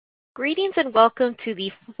Greetings and welcome to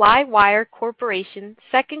the Flywire Corporation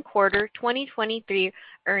second quarter 2023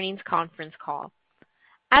 earnings conference call.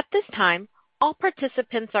 At this time, all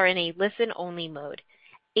participants are in a listen-only mode.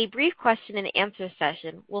 A brief question and answer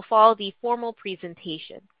session will follow the formal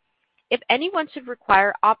presentation. If anyone should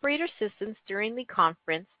require operator assistance during the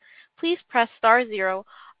conference, please press star zero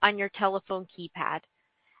on your telephone keypad.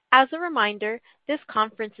 As a reminder, this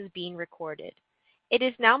conference is being recorded. It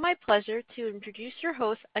is now my pleasure to introduce your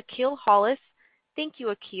host, Akil Hollis. Thank you,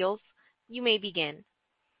 Akil. You may begin.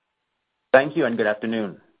 Thank you and good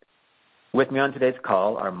afternoon. With me on today's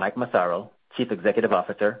call are Mike Massaro, Chief Executive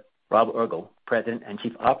Officer, Rob Orgel, President and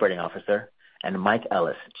Chief Operating Officer, and Mike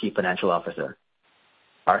Ellis, Chief Financial Officer.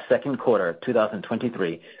 Our second quarter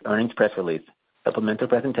 2023 earnings press release, supplemental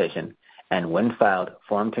presentation, and when filed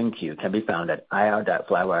Form 10-Q can be found at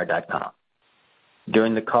ir.flywire.com.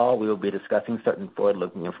 During the call, we will be discussing certain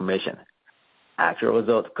forward-looking information. Actual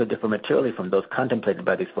results could differ materially from those contemplated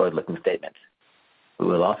by these forward-looking statements. We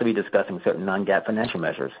will also be discussing certain non-GAAP financial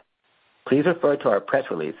measures. Please refer to our press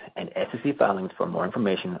release and SEC filings for more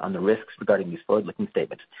information on the risks regarding these forward-looking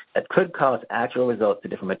statements that could cause actual results to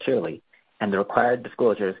differ materially and the required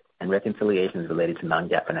disclosures and reconciliations related to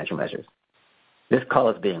non-GAAP financial measures. This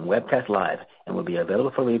call is being webcast live and will be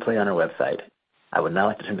available for replay on our website. I would now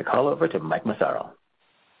like to turn the call over to Mike Massaro.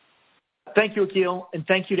 Thank you, Akil, and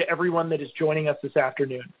thank you to everyone that is joining us this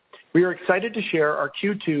afternoon. We are excited to share our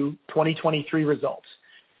Q2 2023 results,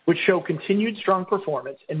 which show continued strong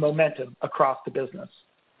performance and momentum across the business.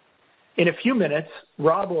 In a few minutes,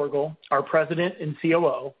 Rob Orgel, our President and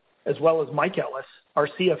COO, as well as Mike Ellis, our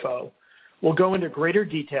CFO, will go into greater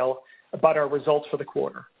detail about our results for the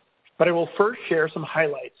quarter. But I will first share some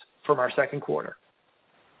highlights from our second quarter.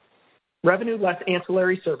 Revenue less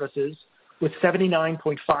ancillary services was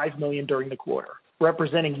 $79.5 million during the quarter,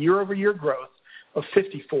 representing year-over-year growth of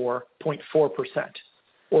 54.4%,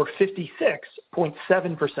 or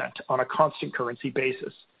 56.7% on a constant currency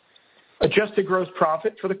basis. Adjusted gross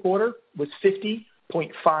profit for the quarter was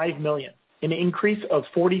 $50.5 million, an increase of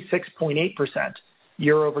 46.8%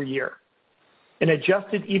 year-over-year. And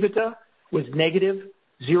adjusted EBITDA was negative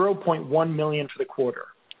 $0.1 million for the quarter,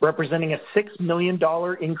 representing a $6 million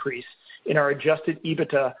increase in our adjusted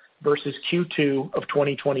EBITDA versus Q2 of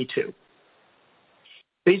 2022.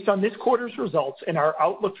 Based on this quarter's results and our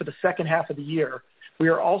outlook for the second half of the year, we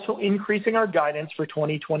are also increasing our guidance for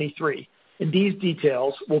 2023, and these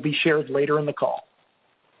details will be shared later in the call.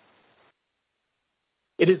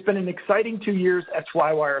 It has been an exciting 2 years at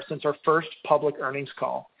Flywire since our first public earnings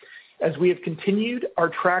call, as we have continued our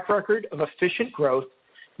track record of efficient growth,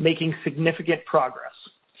 making significant progress.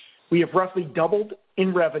 We have roughly doubled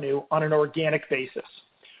in revenue on an organic basis.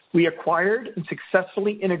 We acquired and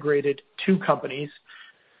successfully integrated 2 companies.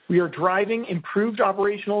 We are driving improved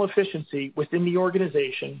operational efficiency within the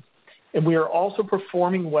organization, and we are also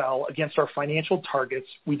performing well against our financial targets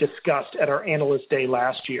we discussed at our Analyst Day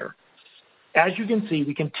last year. As you can see,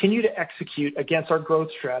 we continue to execute against our growth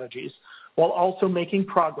strategies while also making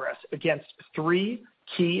progress against 3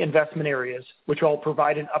 key investment areas, which I'll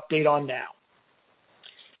provide an update on now.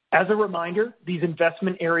 As a reminder, these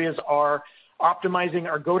investment areas are optimizing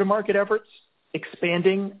our go-to-market efforts,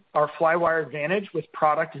 expanding our Flywire Advantage with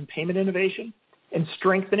product and payment innovation, and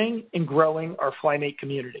strengthening and growing our FlyMate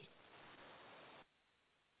community.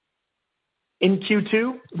 In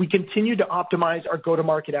Q2, we continue to optimize our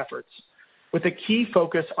go-to-market efforts with a key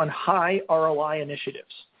focus on high ROI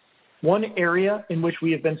initiatives. One area in which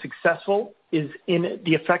we have been successful is in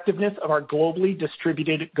the effectiveness of our globally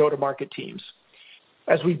distributed go-to-market teams.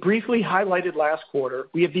 As we briefly highlighted last quarter,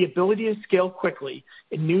 we have the ability to scale quickly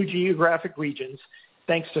in new geographic regions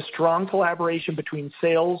thanks to strong collaboration between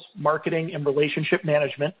sales, marketing, and relationship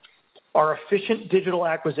management, our efficient digital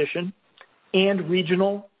acquisition, and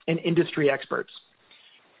regional and industry experts.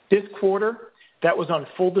 This quarter, that was on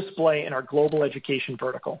full display in our global education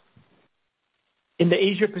vertical. In the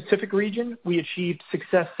Asia-Pacific region, we achieved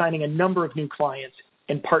success signing a number of new clients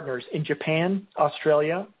and partners in Japan,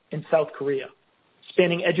 Australia, and South Korea,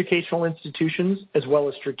 spanning educational institutions as well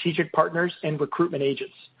as strategic partners and recruitment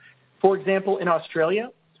agents. For example, in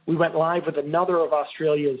Australia, we went live with another of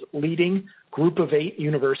Australia's leading Group of 8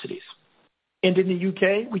 universities. And in the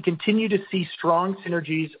UK, we continue to see strong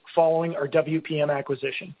synergies following our WPM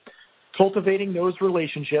acquisition, cultivating those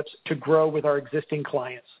relationships to grow with our existing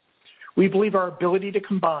clients. We believe our ability to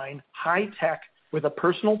combine high tech with a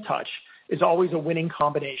personal touch is always a winning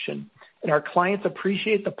combination, and our clients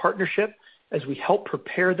appreciate the partnership as we help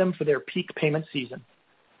prepare them for their peak payment season.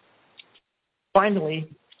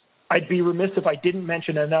 Finally, I'd be remiss if I didn't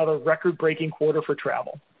mention another record-breaking quarter for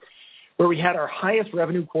travel. where we had our highest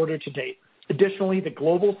revenue quarter to date. Additionally, the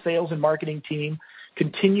global sales and marketing team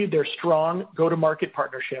continued their strong go-to-market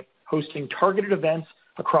partnership, hosting targeted events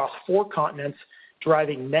across 4 continents,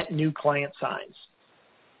 driving net new client signs.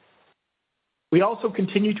 We also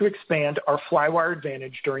continue to expand our Flywire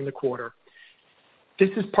Advantage during the quarter.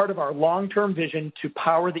 This is part of our long-term vision to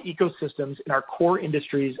power the ecosystems in our core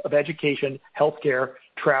industries of education, healthcare,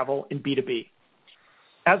 travel, and B2B.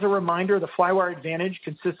 As a reminder, the Flywire Advantage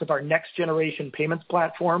consists of our next-generation payments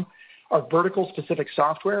platform, our vertical-specific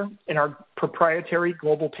software, and our proprietary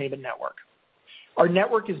global payment network. Our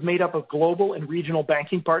network is made up of global and regional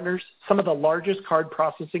banking partners, some of the largest card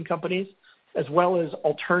processing companies, as well as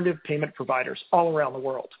alternative payment providers all around the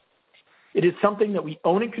world. It is something that we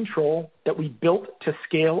own and control, that we built to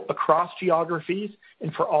scale across geographies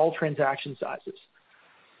and for all transaction sizes.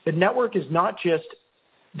 The network is not just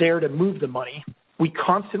there to move the money. We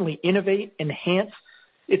constantly innovate, enhance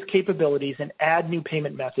its capabilities, and add new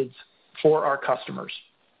payment methods for our customers.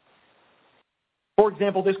 For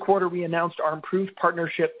example, this quarter we announced our improved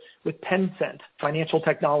partnership with Tencent Financial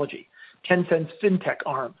Technology, Tencent's fintech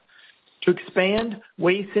arm, to expand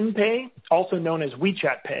WeChat, also known as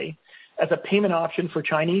WeChat Pay, as a payment option for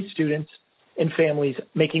Chinese students and families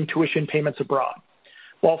making tuition payments abroad.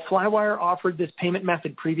 While Flywire offered this payment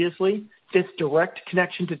method previously, this direct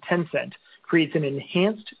connection to Tencent creates an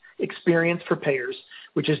enhanced experience for payers,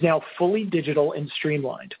 which is now fully digital and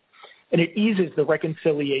streamlined, and it eases the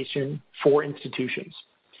reconciliation for institutions.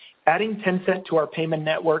 Adding Tencent to our payment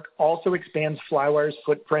network also expands Flywire's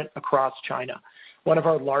footprint across China, one of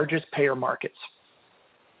our largest payer markets.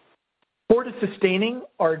 Core to sustaining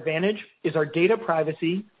our advantage is our data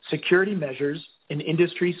privacy, security measures, and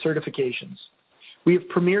industry certifications. We have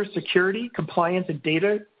premier security, compliance, and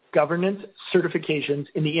data governance certifications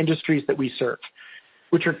in the industries that we serve,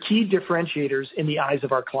 which are key differentiators in the eyes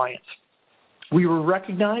of our clients. We were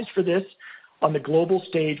recognized for this on the global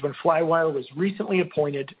stage when Flywire was recently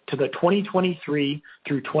appointed to the 2023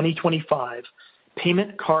 through 2025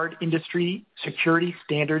 Payment Card Industry Security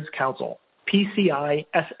Standards Council, PCI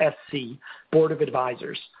SSC, Board of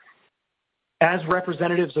Advisors. As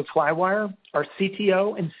representatives of Flywire, our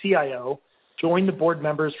CTO and CIO joined the board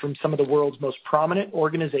members from some of the world's most prominent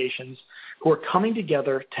organizations who are coming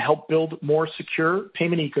together to help build more secure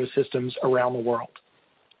payment ecosystems around the world.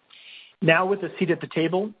 Now with a seat at the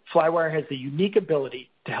table, Flywire has the unique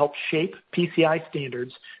ability to help shape PCI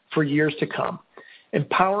standards for years to come,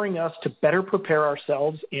 empowering us to better prepare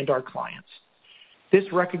ourselves and our clients. This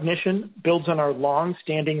recognition builds on our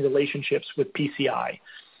long-standing relationships with PCI,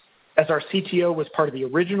 as our CTO was part of the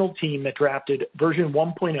original team that drafted version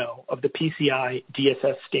 1.0 of the PCI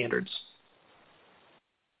DSS standards.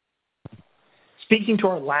 Speaking to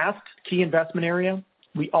our last key investment area,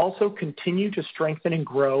 we also continue to strengthen and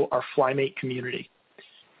grow our FlyMate community.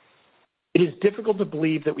 It is difficult to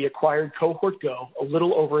believe that we acquired Cohort Go a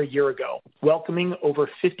little over a year ago, welcoming over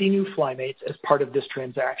 50 new FlyMates as part of this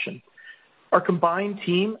transaction. Our combined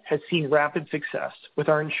team has seen rapid success, with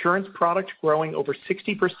our insurance product growing over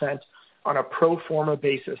 60% on a pro forma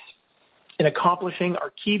basis and accomplishing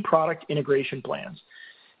our key product integration plans.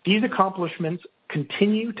 These accomplishments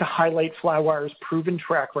continue to highlight Flywire's proven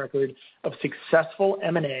track record of successful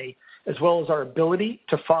M&A, as well as our ability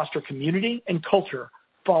to foster community and culture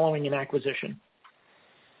following an acquisition.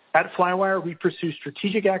 At Flywire, we pursue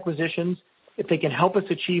strategic acquisitions if they can help us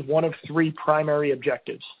achieve one of 3 primary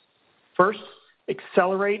objectives. First,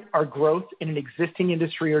 accelerate our growth in an existing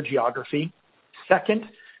industry or geography. Second,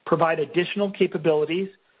 provide additional capabilities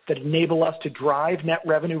that enable us to drive net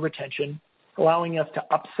revenue retention, allowing us to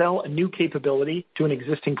upsell a new capability to an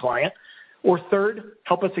existing client. Or third,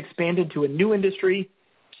 help us expand into a new industry,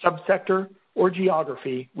 subsector, or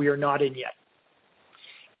geography we are not in yet.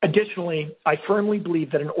 Additionally, I firmly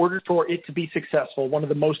believe that in order for it to be successful, one of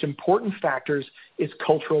the most important factors is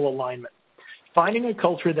cultural alignment. Finding a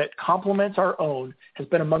culture that complements our own has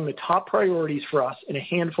been among the top priorities for us in a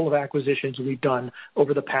handful of acquisitions we've done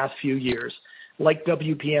over the past few years, like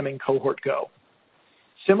WPM and Cohort Go.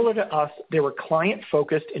 Similar to us, they were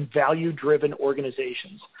client-focused and value-driven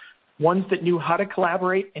organizations, ones that knew how to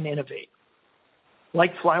collaborate and innovate.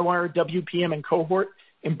 Like Flywire, WPM, and Cohort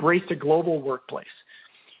embraced a global workplace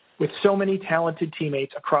with so many talented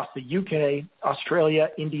teammates across the UK, Australia,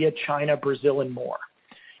 India, China, Brazil, and more.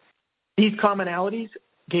 These commonalities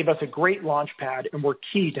gave us a great launch pad and were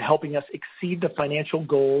key to helping us exceed the financial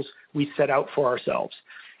goals we set out for ourselves.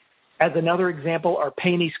 As another example, our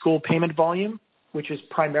Pay Any School payment volume, which is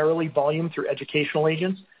primarily volume through educational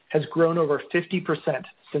agents, has grown over 50%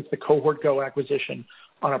 since the Cohort Go acquisition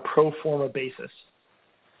on a pro forma basis.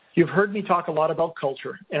 You've heard me talk a lot about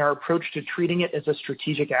culture and our approach to treating it as a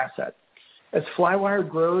strategic asset. As Flywire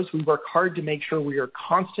grows, we work hard to make sure we are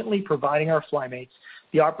constantly providing our Flymates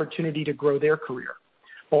the opportunity to grow their career,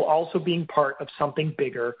 while also being part of something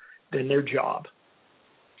bigger than their job.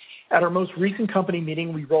 At our most recent company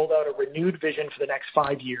meeting, we rolled out a renewed vision for the next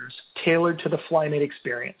 5 years, tailored to the Flymate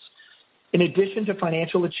experience. In addition to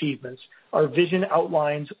financial achievements, our vision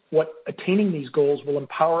outlines what attaining these goals will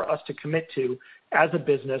empower us to commit to as a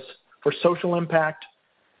business, for social impact,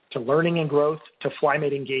 to learning and growth, to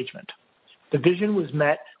Flymate engagement. The vision was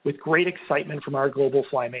met with great excitement from our global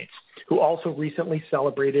Flymates, who also recently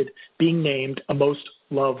celebrated being named a Most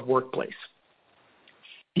Loved Workplace.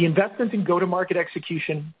 The investments in go-to-market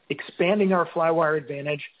execution, expanding our Flywire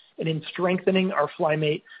advantage, and in strengthening our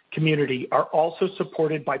Flymate community are also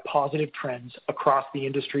supported by positive trends across the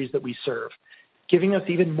industries that we serve, giving us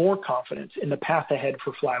even more confidence in the path ahead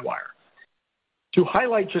for Flywire. To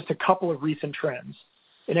highlight just a couple of recent trends,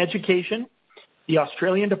 in education, the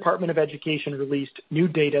Australian Department of Education released new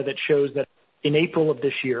data that shows that in April of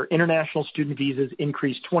this year, international student visas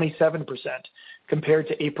increased 27% compared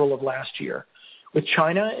to April of last year, with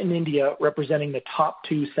China and India representing the top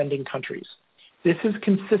 2 sending countries. This is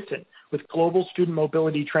consistent with global student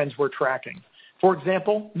mobility trends we're tracking. For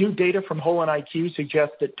example, new data from HolonIQ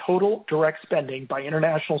suggests that total direct spending by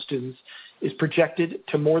international students is projected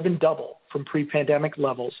to more than double from pre-pandemic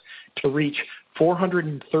levels to reach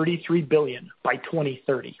 $433 billion by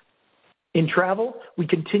 2030. In travel, we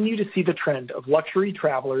continue to see the trend of luxury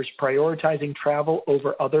travelers prioritizing travel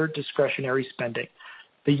over other discretionary spending.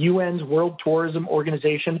 The UN's World Tourism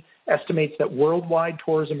Organization estimates that worldwide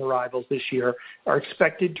tourism arrivals this year are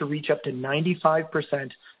expected to reach up to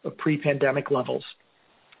 95% of pre-pandemic levels,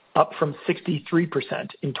 up from 63%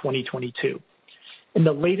 in 2022. And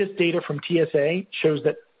the latest data from TSA shows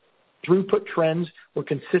that throughput trends were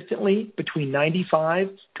consistently between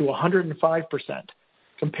 95 to 105%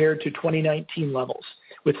 compared to 2019 levels,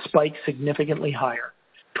 with spikes significantly higher,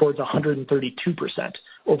 towards 132%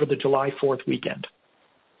 over the July 4th weekend.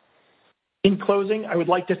 In closing, I would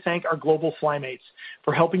like to thank our global Flymates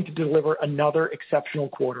for helping to deliver another exceptional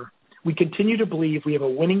quarter. We continue to believe we have a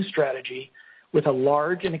winning strategy with a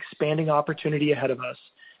large and expanding opportunity ahead of us,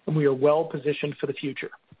 and we are well positioned for the future.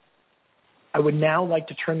 I would now like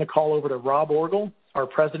to turn the call over to Rob Orgel, our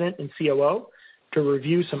President and COO, to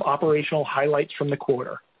review some operational highlights from the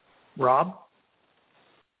quarter. Rob?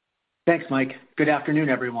 Thanks, Mike. Good afternoon,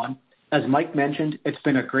 everyone. As Mike mentioned, it's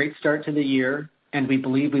been a great start to the year, and we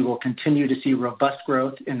believe we will continue to see robust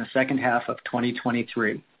growth in the second half of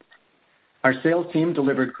 2023. Our sales team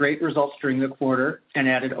delivered great results during the quarter and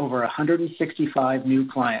added over 165 new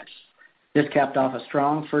clients. This capped off a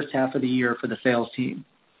strong first half of the year for the sales team.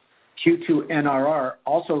 Q2 NRR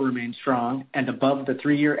also remained strong and above the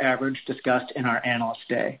 3-year average discussed in our Analyst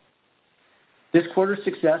Day. This quarter's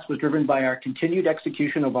success was driven by our continued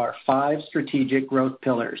execution of our 5 strategic growth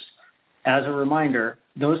pillars. As a reminder,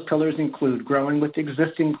 those pillars include growing with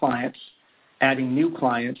existing clients, adding new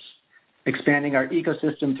clients, expanding our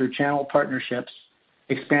ecosystem through channel partnerships,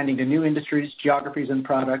 expanding to new industries, geographies, and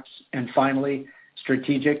products, and finally,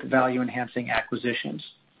 strategic value-enhancing acquisitions.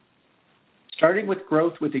 Starting with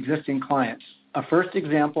growth with existing clients, a first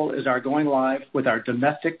example is our going live with our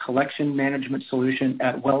domestic collection management solution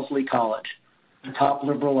at Wellesley College, a top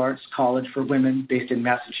liberal arts college for women based in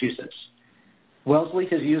Massachusetts. Wellesley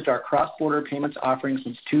has used our cross-border payments offering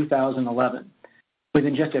since 2011.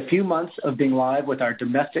 Within just a few months of being live with our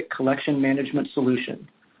domestic collection management solution,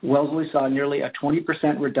 Wellesley saw nearly a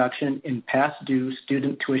 20% reduction in past due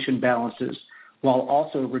student tuition balances, while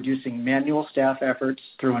also reducing manual staff efforts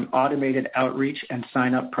through an automated outreach and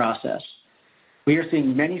sign-up process. We are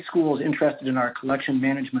seeing many schools interested in our collection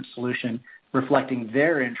management solution, reflecting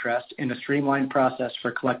their interest in a streamlined process for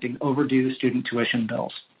collecting overdue student tuition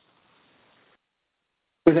bills.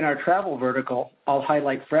 Within our travel vertical, I'll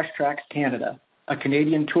highlight Fresh Tracks Canada, a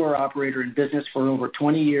Canadian tour operator in business for over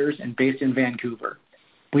 20 years and based in Vancouver.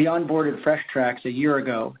 We onboarded Fresh Tracks a year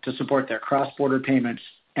ago to support their cross-border payments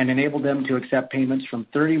and enabled them to accept payments from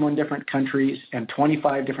 31 different countries and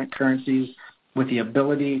 25 different currencies, with the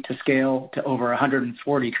ability to scale to over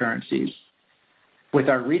 140 currencies. With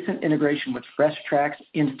our recent integration with Fresh Tracks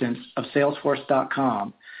instance of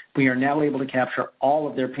Salesforce.com, we are now able to capture all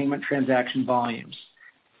of their payment transaction volumes.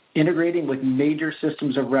 Integrating with major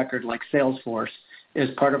systems of record like Salesforce is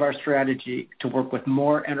part of our strategy to work with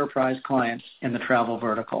more enterprise clients in the travel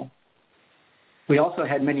vertical. We also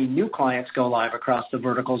had many new clients go live across the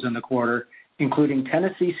verticals in the quarter, including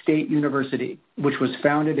Tennessee State University, which was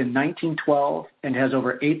founded in 1912 and has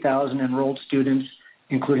over 8,000 enrolled students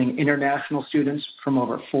including international students from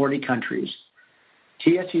over 40 countries.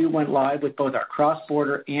 TSU went live with both our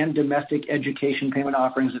cross-border and domestic education payment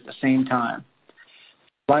offerings at the same time.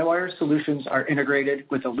 Flywire solutions are integrated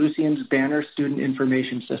with Ellucian's Banner student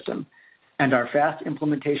information system, and our fast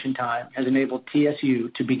implementation time has enabled TSU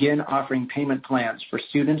to begin offering payment plans for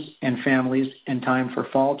students and families in time for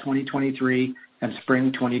fall 2023 and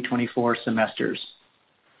spring 2024 semesters.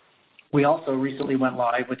 We also recently went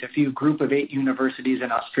live with a few Group of 8 universities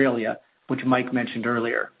in Australia, which Mike mentioned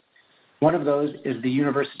earlier. One of those is the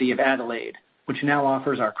University of Adelaide, which now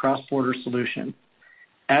offers our cross-border solution.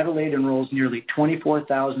 Adelaide enrolls nearly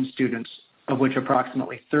 24,000 students, of which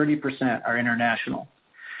approximately 30% are international.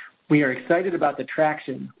 We are excited about the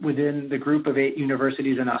traction within the Group of 8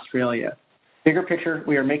 universities in Australia. Bigger picture,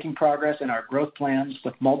 we are making progress in our growth plans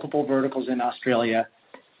with multiple verticals in Australia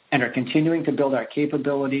and are continuing to build our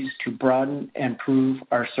capabilities to broaden and improve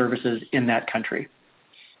our services in that country.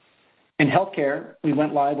 In healthcare, we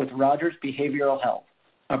went live with Rogers Behavioral Health,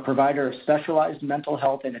 a provider of specialized mental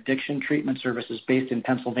health and addiction treatment services based in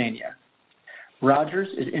Pennsylvania. Rogers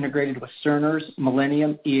is integrated with Cerner's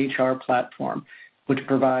Millennium EHR platform, which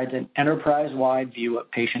provides an enterprise-wide view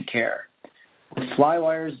of patient care. With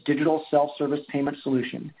Flywire's digital self-service payment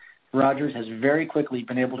solution, Rogers has very quickly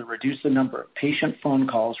been able to reduce the number of patient phone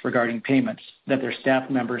calls regarding payments that their staff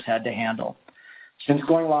members had to handle. Since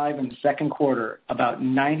going live in the second quarter, about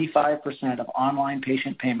 95% of online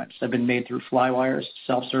patient payments have been made through Flywire's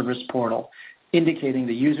self-service portal, indicating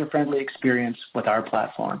the user-friendly experience with our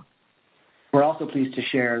platform. We're also pleased to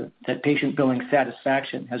share that patient billing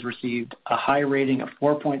satisfaction has received a high rating of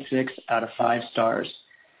 4.6 out of 5 stars.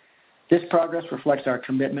 This progress reflects our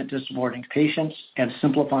commitment to supporting patients and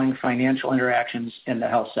simplifying financial interactions in the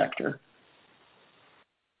health sector.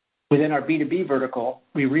 Within our B2B vertical,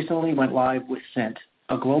 we recently went live with Cint,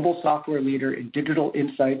 a global software leader in digital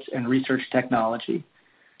insights and research technology.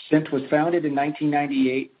 Cint was founded in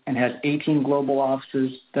 1998 and has 18 global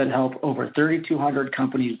offices that help over 3,200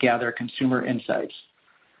 companies gather consumer insights.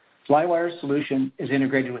 Flywire's solution is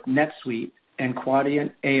integrated with NetSuite and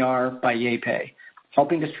Quadient AR by YayPay,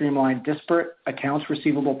 helping to streamline disparate accounts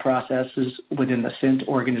receivable processes within the Cint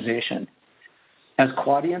organization. As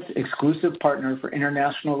Quadient's exclusive partner for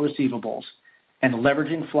international receivables and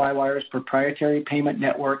leveraging Flywire's proprietary payment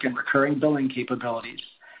network and recurring billing capabilities,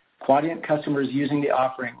 Quadient customers using the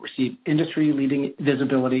offering receive industry-leading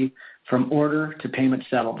visibility from order to payment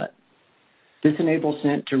settlement. This enables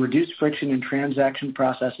Cint to reduce friction in transaction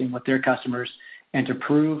processing with their customers and to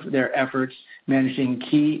prove their efforts managing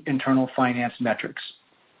key internal finance metrics.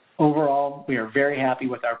 Overall, we are very happy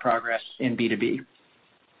with our progress in B2B.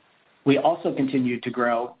 We also continued to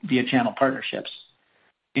grow via channel partnerships.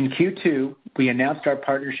 In Q2, we announced our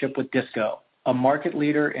partnership with Disco, a market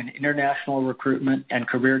leader in international recruitment and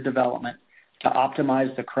career development, to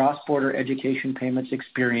optimize the cross-border education payments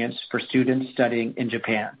experience for students studying in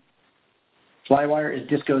Japan. Flywire is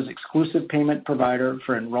Disco's exclusive payment provider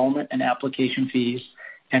for enrollment and application fees,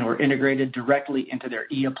 and we're integrated directly into their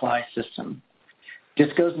e-apply system.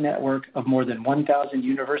 Disco's network of more than 1,000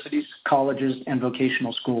 universities, colleges, and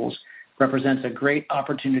vocational schools represents a great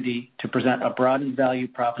opportunity to present a broadened value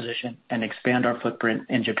proposition and expand our footprint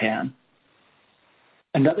in Japan.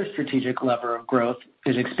 Another strategic lever of growth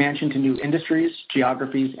is expansion to new industries,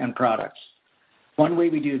 geographies, and products. One way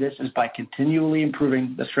we do this is by continually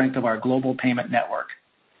improving the strength of our global payment network.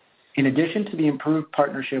 In addition to the improved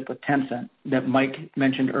partnership with Tencent that Mike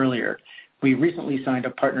mentioned earlier, we recently signed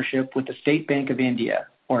a partnership with the State Bank of India,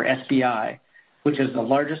 or SBI, which is the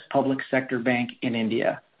largest public sector bank in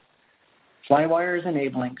India. Flywire is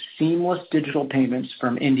enabling seamless digital payments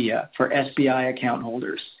from India for SBI account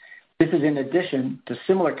holders. This is in addition to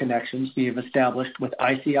similar connections we have established with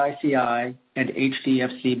ICICI and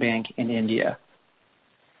HDFC Bank in India.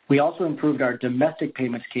 We also improved our domestic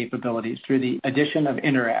payments capabilities through the addition of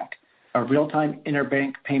Interac, a real-time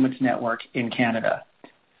interbank payments network in Canada.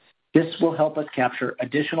 This will help us capture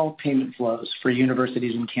additional payment flows for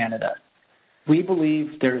universities in Canada. We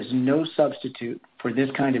believe there is no substitute for this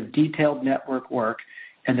kind of detailed network work,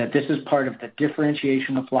 and that this is part of the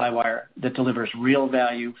differentiation of Flywire that delivers real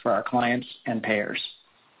value for our clients and payers.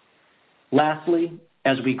 Lastly,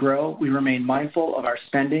 as we grow, we remain mindful of our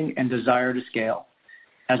spending and desire to scale.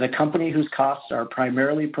 As a company whose costs are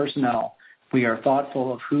primarily personnel, we are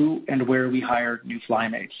thoughtful of who and where we hire new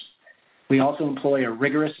Flymates. We also employ a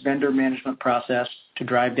rigorous vendor management process to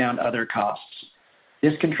drive down other costs.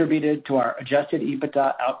 This contributed to our adjusted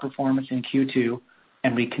EBITDA outperformance in Q2,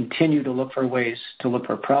 and we continue to look for ways to look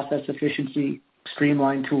for process efficiency,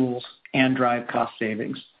 streamline tools, and drive cost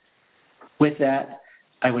savings. With that,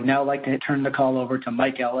 I would now like to turn the call over to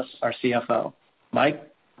Mike Ellis, our CFO. Mike?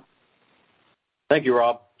 Thank you,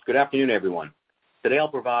 Rob. Good afternoon, everyone. Today I'll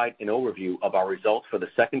provide an overview of our results for the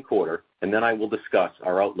second quarter, and then I will discuss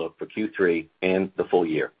our outlook for Q3 and the full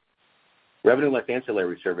year. Revenue less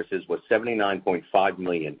ancillary services was $79.5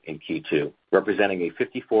 million in Q2, representing a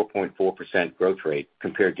 54.4% growth rate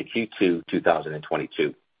compared to Q2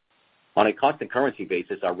 2022. On a constant currency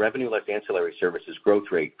basis, our revenue less ancillary services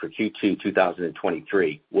growth rate for Q2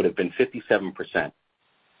 2023 would have been 57%.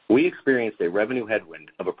 We experienced a revenue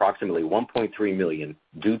headwind of approximately $1.3 million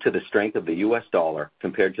due to the strength of the US dollar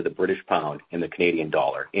compared to the British pound and the Canadian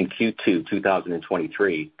dollar in Q2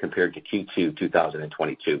 2023 compared to Q2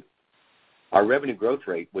 2022. Our revenue growth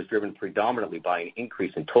rate was driven predominantly by an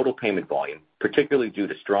increase in total payment volume, particularly due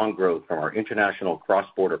to strong growth from our international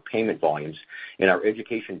cross-border payment volumes in our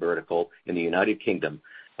education vertical in the United Kingdom,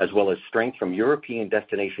 as well as strength from European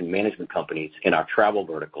destination management companies in our travel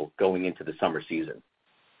vertical going into the summer season.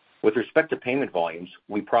 With respect to payment volumes,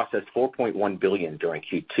 we processed $4.1 billion during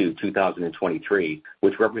Q2 2023,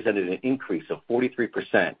 which represented an increase of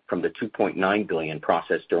 43% from the $2.9 billion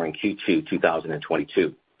processed during Q2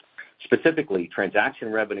 2022. Specifically,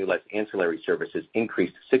 transaction revenue less ancillary services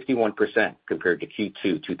increased 61% compared to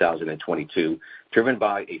Q2 2022, driven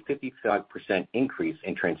by a 55% increase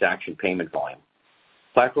in transaction payment volume.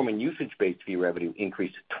 Platform and usage-based fee revenue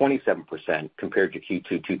increased 27% compared to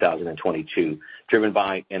Q2 2022, driven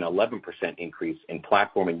by an 11% increase in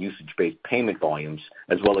platform and usage-based payment volumes,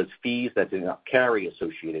 as well as fees that did not carry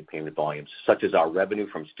associated payment volumes, such as our revenue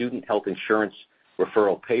from student health insurance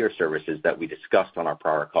referral payer services that we discussed on our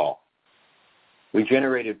prior call. We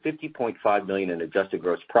generated $50.5 million in adjusted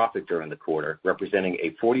gross profit during the quarter, representing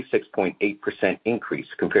a 46.8% increase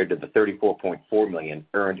compared to the $34.4 million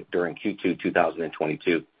earned during Q2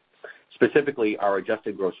 2022. Specifically, our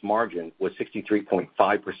adjusted gross margin was 63.5%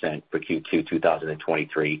 for Q2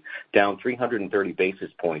 2023, down 330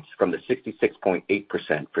 basis points from the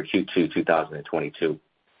 66.8% for Q2 2022.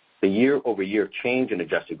 The year-over-year change in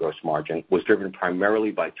adjusted gross margin was driven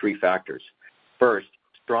primarily by three factors. First,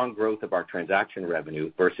 strong growth of our transaction revenue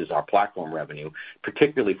versus our platform revenue,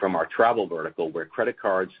 particularly from our travel vertical where credit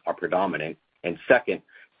cards are predominant, and second,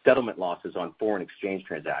 settlement losses on foreign exchange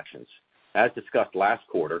transactions. As discussed last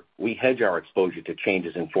quarter, we hedge our exposure to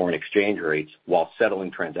changes in foreign exchange rates while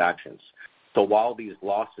settling transactions. So while these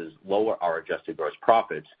losses lower our adjusted gross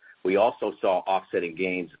profits, we also saw offsetting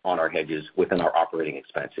gains on our hedges within our operating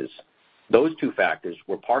expenses. Those two factors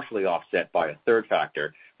were partially offset by a third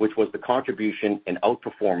factor, which was the contribution and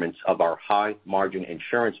outperformance of our high-margin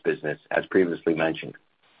insurance business, as previously mentioned.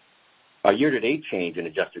 Our year-to-date change in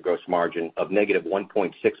adjusted gross margin of negative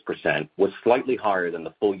 1.6% was slightly higher than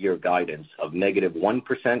the full-year guidance of negative 1%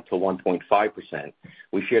 to 1.5%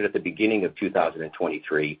 we shared at the beginning of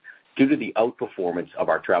 2023 due to the outperformance of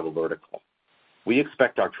our travel vertical. We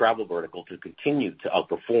expect our travel vertical to continue to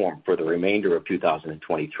outperform for the remainder of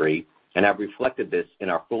 2023 and have reflected this in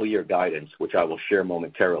our full-year guidance, which I will share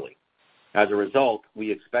momentarily. As a result, we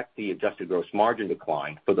expect the adjusted gross margin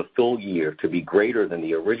decline for the full year to be greater than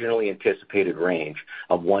the originally anticipated range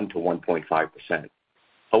of 1 to 1.5%.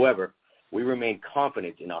 However, we remain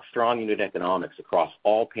confident in our strong unit economics across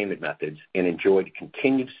all payment methods and enjoyed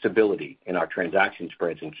continued stability in our transaction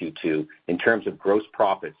spreads in Q2 in terms of gross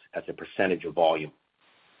profits as a percentage of volume.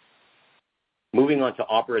 Moving on to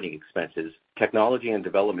operating expenses, technology and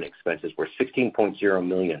development expenses were $16.0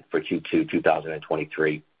 million for Q2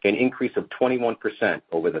 2023, an increase of 21%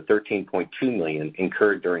 over the $13.2 million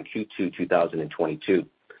incurred during Q2 2022.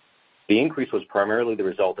 The increase was primarily the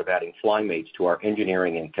result of adding FlyMates to our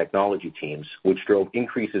engineering and technology teams, which drove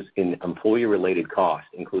increases in employee-related costs,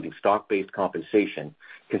 including stock-based compensation,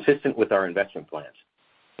 consistent with our investment plans.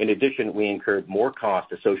 In addition, we incurred more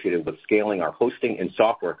costs associated with scaling our hosting and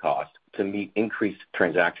software costs to meet increased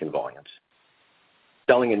transaction volumes.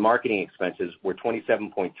 Selling and marketing expenses were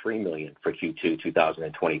 $27.3 million for Q2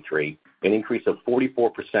 2023, an increase of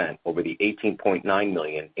 44% over the $18.9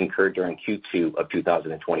 million incurred during Q2 of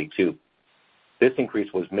 2022. This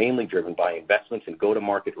increase was mainly driven by investments in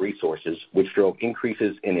go-to-market resources, which drove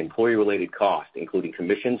increases in employee-related costs, including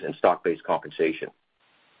commissions and stock-based compensation.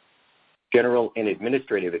 General and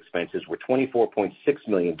administrative expenses were $24.6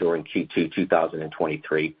 million during Q2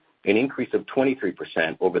 2023, an increase of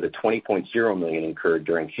 23% over the $20.0 million incurred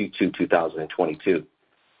during Q2 2022.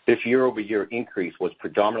 This year-over-year increase was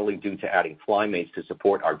predominantly due to adding FlyMates to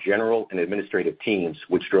support our general and administrative teams,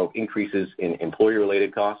 which drove increases in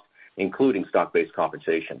employee-related costs, including stock-based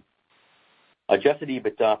compensation. Adjusted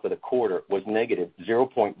EBITDA for the quarter was negative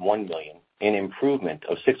 $0.1 million, an improvement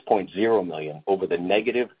of $6.0 million over the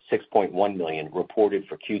negative $6.1 million reported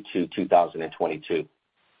for Q2 2022.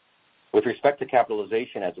 With respect to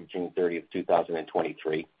capitalization as of June 30th,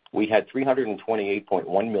 2023, we had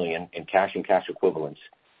 $328.1 million in cash and cash equivalents,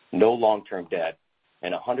 no long-term debt,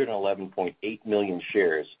 and 111.8 million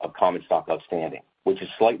shares of common stock outstanding, which is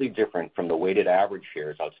slightly different from the weighted average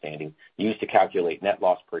shares outstanding used to calculate net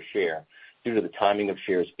loss per share due to the timing of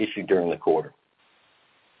shares issued during the quarter.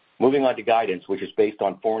 Moving on to guidance, which is based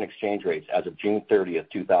on foreign exchange rates as of June 30th,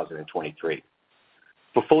 2023.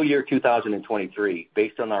 For full year 2023,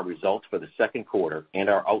 based on our results for the second quarter and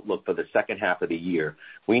our outlook for the second half of the year,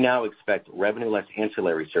 we now expect revenue less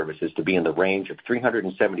ancillary services to be in the range of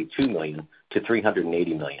 $372 million to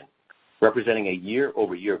 $380 million, representing a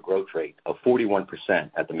year-over-year growth rate of 41%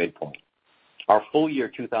 at the midpoint. Our full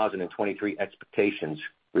year 2023 expectations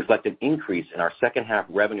reflect an increase in our second half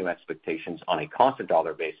revenue expectations on a constant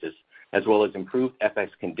dollar basis, as well as improved FX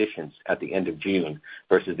conditions at the end of June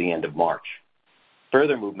versus the end of March.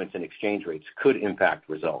 Further movements in exchange rates could impact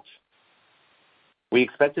results. We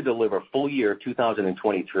expect to deliver full year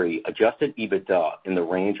 2023 adjusted EBITDA in the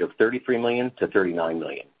range of $33 million to $39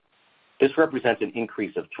 million. This represents an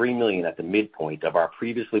increase of $3 million at the midpoint of our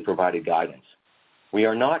previously provided guidance. We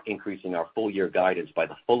are not increasing our full year guidance by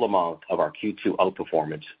the full amount of our Q2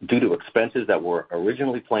 outperformance due to expenses that were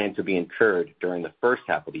originally planned to be incurred during the first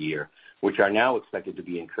half of the year, which are now expected to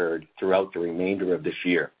be incurred throughout the remainder of this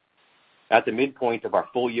year. At the midpoint of our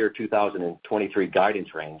full year 2023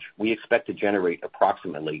 guidance range, we expect to generate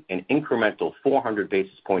approximately an incremental 400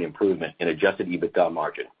 basis point improvement in adjusted EBITDA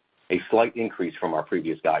margin, a slight increase from our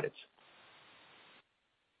previous guidance.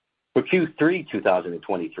 For Q3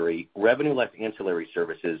 2023, revenue less ancillary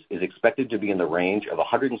services is expected to be in the range of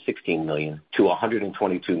 $116 million to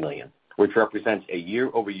 $122 million, which represents a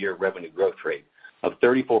year-over-year revenue growth rate of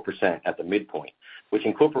 34% at the midpoint, which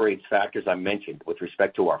incorporates factors I mentioned with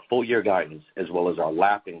respect to our full year guidance, as well as our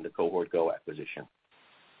lapping the Cohort Go acquisition.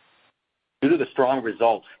 Due to the strong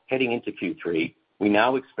results heading into Q3, we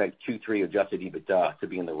now expect Q3 adjusted EBITDA to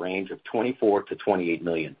be in the range of $24 to $28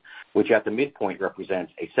 million, which at the midpoint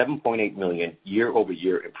represents a $7.8 million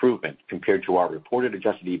year-over-year improvement compared to our reported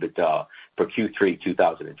adjusted EBITDA for Q3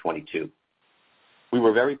 2022. We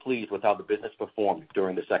were very pleased with how the business performed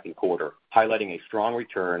during the second quarter, highlighting a strong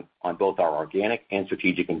return on both our organic and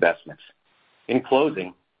strategic investments. In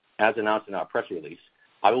closing, as announced in our press release,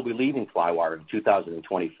 I will be leaving Flywire in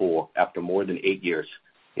 2024 after more than 8 years.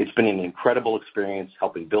 It's been an incredible experience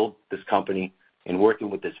helping build this company and working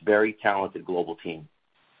with this very talented global team.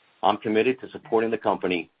 I'm committed to supporting the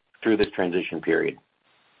company through this transition period.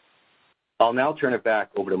 I'll now turn it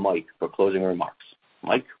back over to Mike for closing remarks.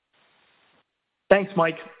 Mike? Thanks,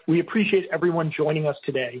 Mike. We appreciate everyone joining us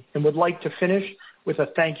today and would like to finish with a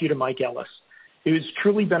thank you to Mike Ellis. It has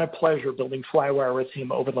truly been a pleasure building Flywire with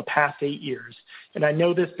him over the past 8 years, and I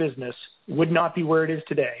know this business would not be where it is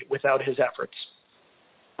today without his efforts.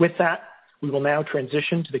 With that, we will now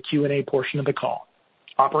transition to the Q&A portion of the call.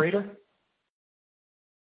 Operator?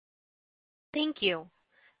 Thank you.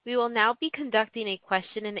 We will now be conducting a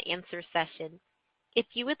question and answer session. If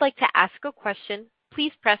you would like to ask a question,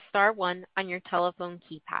 please press star 1 on your telephone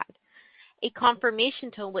keypad. A confirmation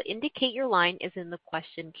tone will indicate your line is in the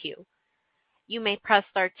question queue. You may press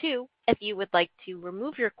star 2 if you would like to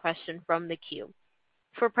remove your question from the queue.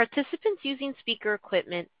 For participants using speaker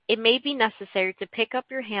equipment, it may be necessary to pick up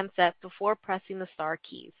your handset before pressing the star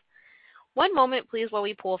keys. One moment, please, while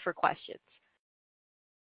we pull for questions.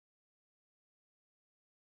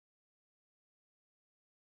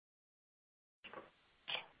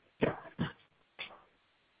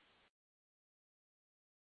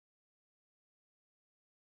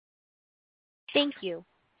 Thank you.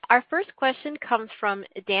 Our first question comes from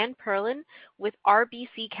Dan Perlin with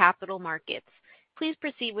RBC Capital Markets. Please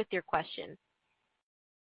proceed with your question.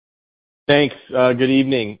 Thanks. Good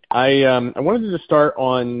evening. I wanted to just start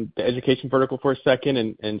on the education vertical for a second,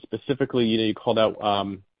 and specifically, you called out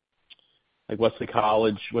like Wesley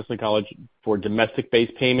College for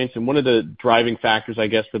domestic-based payments, and one of the driving factors, I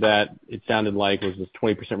guess, for that, it sounded like, was this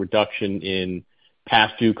 20% reduction in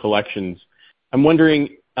past due collections. I'm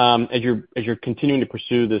wondering, as you're continuing to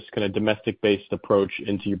pursue this kind of domestic-based approach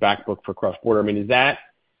into your back book for cross-border, I mean, is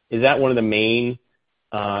that one of the main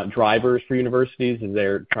drivers for universities as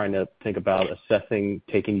they're trying to think about assessing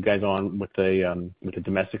taking you guys on with the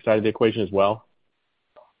domestic side of the equation as well?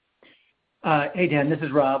 Hey, Dan, this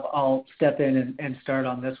is Rob. I'll step in and start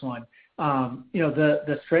on this one.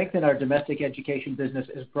 The strength in our domestic education business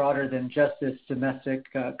is broader than just this domestic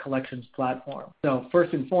collections platform. So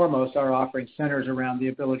first and foremost, our offering centers around the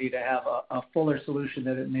ability to have a fuller solution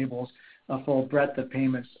that enables a full breadth of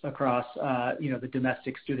payments across, the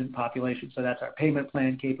domestic student population. So that's our payment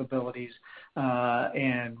plan capabilities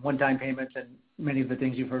and one-time payments and many of the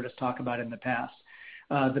things you've heard us talk about in the past.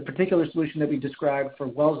 The particular solution that we described for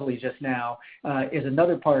Wellesley just now is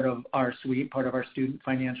another part of our suite, part of our student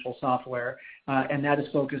financial software, and that is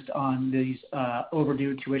focused on these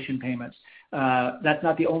overdue tuition payments. That's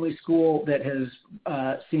not the only school that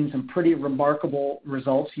has seen some pretty remarkable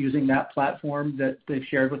results using that platform that they've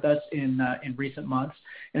shared with us in recent months.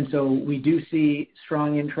 And so we do see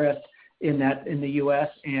strong interest in that in the U.S.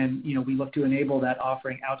 and we look to enable that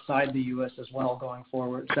offering outside the U.S. as well going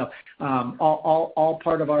forward. So all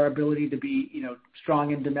part of our ability to be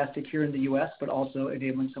strong and domestic here in the U.S. but also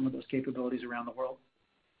enabling some of those capabilities around the world.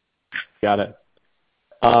 Got it.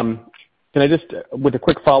 Can I just with a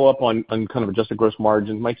quick follow up on kind of adjusted gross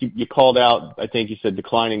margin, Mike, you called out, I think you said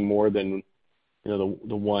declining more than the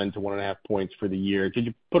 1 to 1.5 points for the year. Did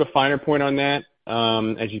you put a finer point on that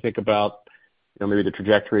as you think about maybe the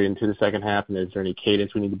trajectory into the second half, and is there any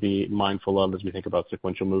cadence we need to be mindful of as we think about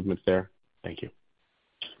sequential movements there? Thank you.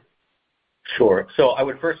 Sure. So I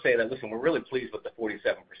would first say that, listen, we're really pleased with the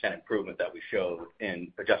 47% improvement that we showed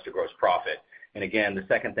in adjusted gross profit. And again, the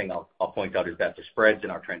second thing I'll point out is that the spreads in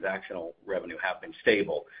our transactional revenue have been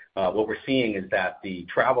stable. What we're seeing is that the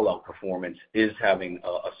travel outperformance is having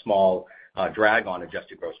a small drag on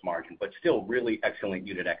adjusted gross margin, but still really excellent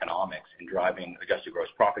unit economics in driving adjusted gross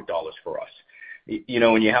profit dollars for us. And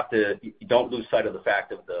you don't lose sight of the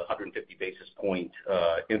fact of the 150 basis point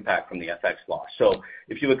impact from the FX loss. So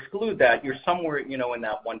if you exclude that, you're somewhere, in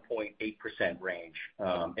that 1.8% range.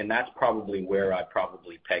 And that's probably where I'd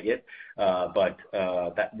probably peg it. But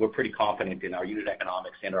that we're pretty confident in our unit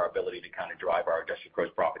economics and our ability to kind of drive our adjusted gross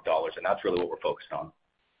profit dollars. And that's really what we're focused on.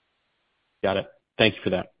 Got it. Thank you for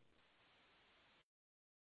that.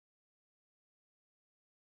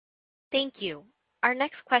 Thank you. Our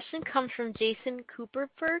next question comes from Jason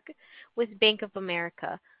Kupferberg with Bank of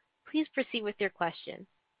America. Please proceed with your question.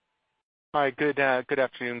 Hi, good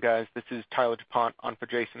afternoon, guys. This is Tyler DuPont on for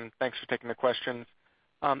Jason. Thanks for taking the questions.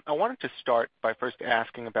 I wanted to start by first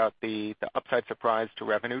asking about the upside surprise to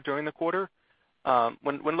revenue during the quarter.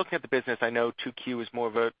 When looking at the business, I know 2Q is more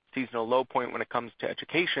of a seasonal low point when it comes to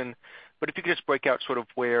education, but if you could just break out sort of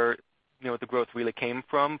where the growth really came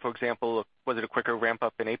from. For example, was it a quicker ramp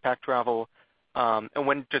up in APAC travel? And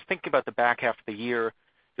when just thinking about the back half of the year,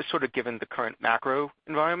 just sort of given the current macro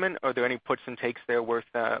environment, are there any puts and takes there worth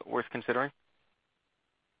considering?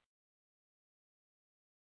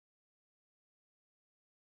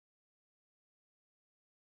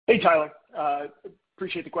 Hey, Tyler.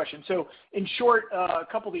 Appreciate the question. So in short, a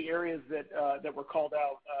couple of the areas that were called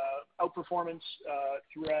out, outperformance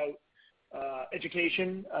throughout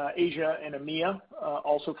education, Asia and EMEA,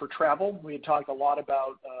 also for travel. We had talked a lot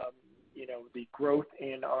about the growth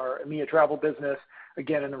in our EMEA travel business,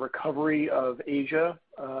 again, in the recovery of Asia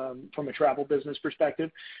from a travel business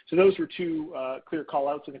perspective. So those were two clear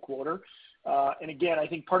call-outs in the quarter. And again, I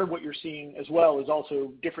think part of what you're seeing as well is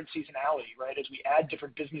also different seasonality, right? As we add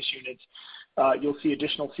different business units, you'll see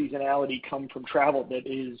additional seasonality come from travel that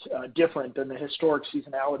is different than the historic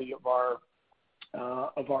seasonality of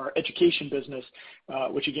our education business,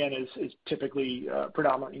 which again is typically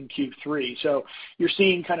predominant in Q3. So you're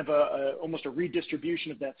seeing kind of almost a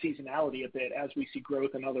redistribution of that seasonality a bit as we see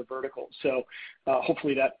growth in other verticals. So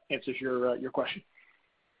hopefully that answers your question.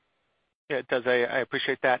 Yeah, it does. I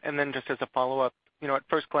appreciate that. And then just as a follow-up, at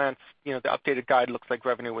first glance, the updated guide looks like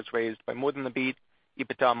revenue was raised by more than the beat.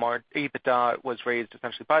 EBITDA was raised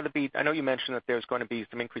essentially by the beat. I know you mentioned that there's going to be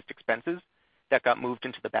some increased expenses that got moved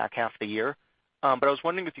into the back half of the year. But I was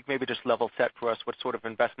wondering if you could maybe just level set for us what sort of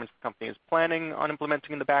investments the company is planning on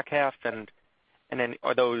implementing in the back half, and then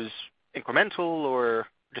are those incremental or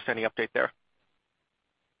just any update there?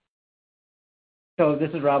 So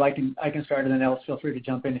this is Rob. I can start, and then Ellis, feel free to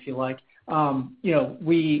jump in if you like.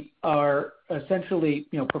 We are essentially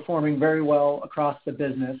performing very well across the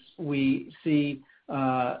business. We see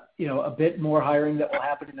a bit more hiring that will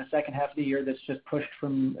happen in the second half of the year that's just pushed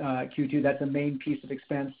from Q2. That's a main piece of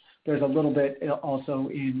expense. There's a little bit also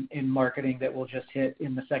in marketing that will just hit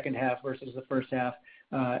in the second half versus the first half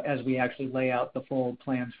as we actually lay out the full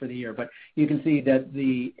plans for the year. But you can see that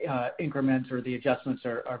the increments or the adjustments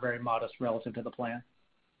are very modest relative to the plan.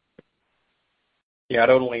 Yeah, I'd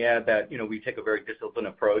only add that, we take a very disciplined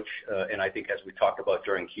approach, and I think as we talked about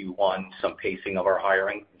during Q1, some pacing of our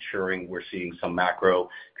hiring, ensuring we're seeing some macro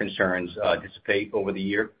concerns dissipate over the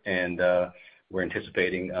year, and we're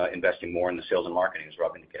anticipating investing more in the sales and marketing, as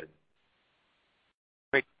Rob indicated.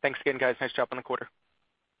 Great. Thanks again, guys. Nice job on the quarter.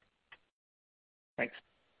 Thanks.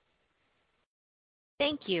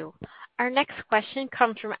 Thank you. Our next question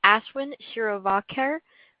comes from Ashwin Shirvaikar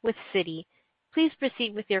with Citi. Please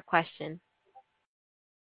proceed with your question.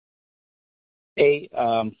 Hey,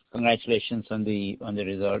 congratulations on the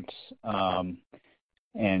results.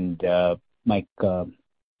 Mike,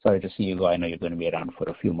 sorry to see you go. I know you're going to be around for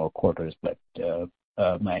a few more quarters, but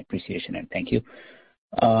my appreciation and thank you.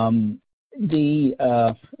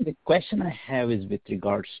 The question I have is with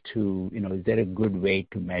regards to, is there a good way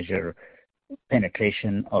to measure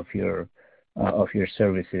penetration of your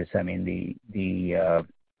services? I mean, the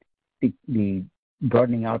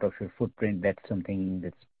broadening out of your footprint, that's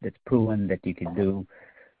something that's proven that you can do.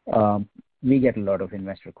 We get a lot of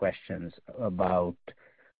investor questions about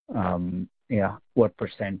what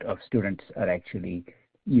 % of students are actually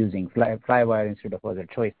using Flywire instead of other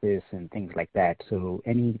choices and things like that. So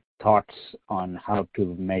any thoughts on how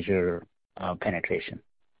to measure penetration?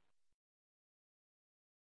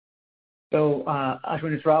 So,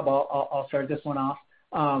 Ashwin, it's Rob. I'll start this one off.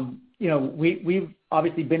 We've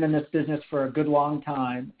obviously been in this business for a good long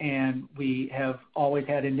time, and we have always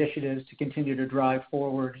had initiatives to continue to drive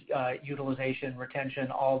forward utilization, retention,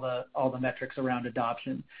 all the metrics around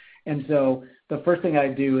adoption. And so the first thing I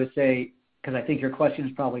do is say, because I think your question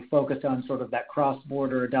is probably focused on sort of that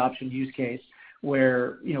cross-border adoption use case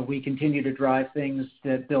where, we continue to drive things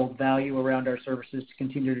that build value around our services to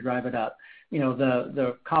continue to drive it up.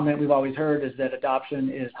 The comment we've always heard is that adoption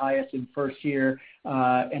is highest in first year,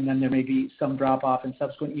 and then there may be some drop-off in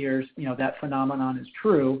subsequent years. That phenomenon is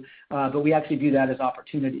true, but we actually view that as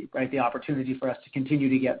opportunity, right? The opportunity for us to continue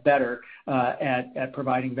to get better at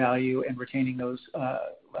providing value and retaining those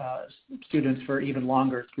students for even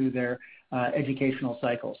longer through their educational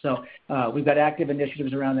cycle. So we've got active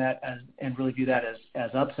initiatives around that and really view that as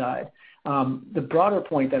upside. The broader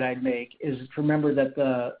point that I'd make is to remember that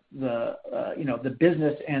the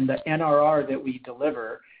business and the NRR that we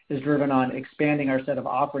deliver is driven on expanding our set of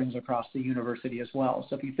offerings across the university as well.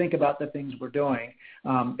 So if you think about the things we're doing,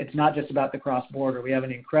 it's not just about the cross-border. We have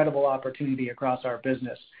an incredible opportunity across our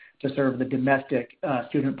business to serve the domestic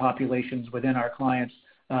student populations within our clients,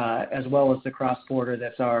 as well as the cross-border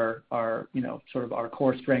that's our sort of our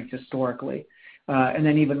core strength historically. And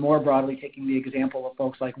then even more broadly, taking the example of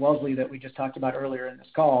folks like Wellesley that we just talked about earlier in this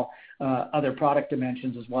call, other product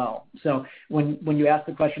dimensions as well. So when you ask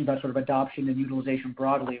the question about sort of adoption and utilization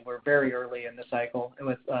broadly, we're very early in the cycle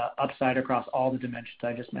with upside across all the dimensions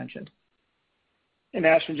I just mentioned. And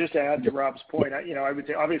Ashwin, just to add to Rob's point, I would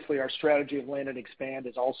say obviously our strategy of land and expand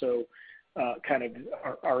is also kind of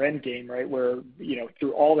our end game, right? Where,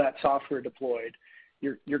 through all that software deployed,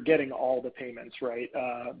 you're getting all the payments, right?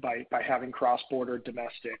 By having cross-border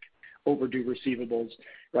domestic overdue receivables,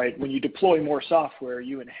 right? When you deploy more software,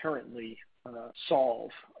 you inherently solve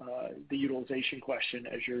the utilization question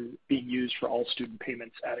as you're being used for all student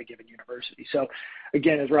payments at a given university. So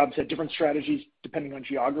again, as Rob said, different strategies depending on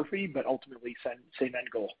geography, but ultimately same end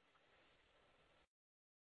goal.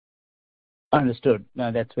 Understood.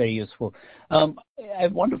 No, that's very useful. I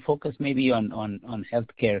want to focus maybe on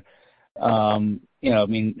healthcare.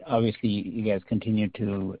 Obviously you guys continue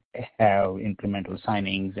to have incremental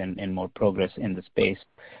signings and more progress in the space.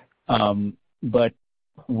 But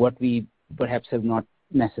what we perhaps have not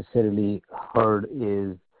necessarily heard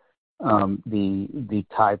is the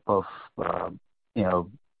type of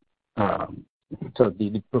so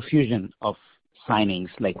the profusion of signings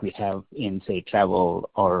like we have in, say, travel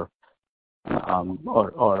or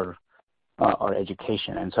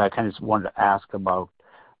education. And so I kind of just wanted to ask about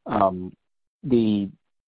the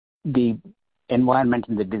environment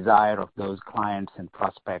and the desire of those clients and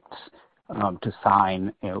prospects to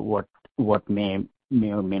sign. What may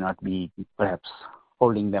or may not be perhaps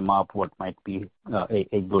holding them up. What might be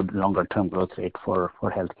a good longer-term growth rate for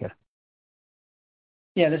healthcare.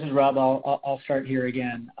 Yeah, this is Rob. I'll start here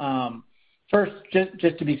again. First,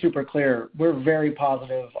 just to be super clear, we're very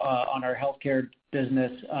positive on our healthcare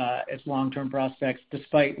business, its long-term prospects,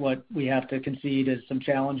 despite what we have to concede as some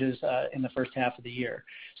challenges in the first half of the year.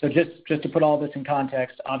 So just to put all this in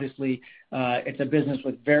context, obviously it's a business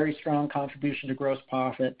with very strong contribution to gross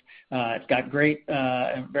profit. It's got great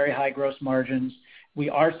and very high gross margins. We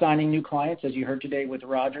are signing new clients, as you heard today with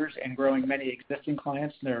Rogers, and growing many existing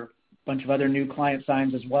clients. There are a bunch of other new client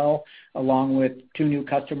signs as well, along with 2 new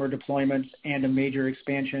customer deployments and a major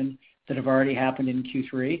expansion that have already happened in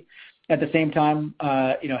Q3. At the same time,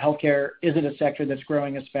 healthcare isn't a sector that's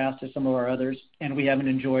growing as fast as some of our others, and we haven't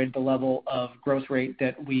enjoyed the level of growth rate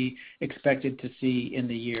that we expected to see in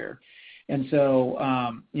the year. And so,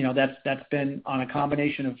 that's been on a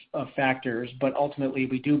combination of factors, but ultimately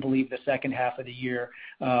we do believe the second half of the year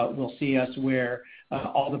will see us where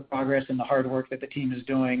all the progress and the hard work that the team is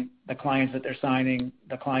doing, the clients that they're signing,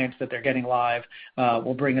 the clients that they're getting live,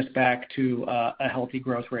 will bring us back to a healthy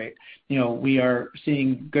growth rate. We are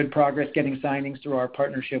seeing good progress getting signings through our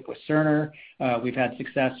partnership with Cerner. We've had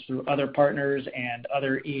success through other partners and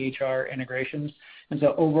other EHR integrations. And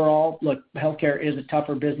so overall, look, healthcare is a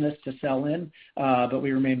tougher business to sell in, but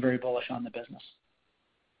we remain very bullish on the business.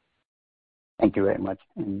 Thank you very much,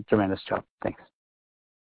 and tremendous job. Thanks.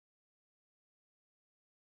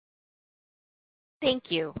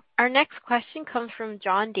 Thank you. Our next question comes from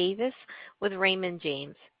John Davis with Raymond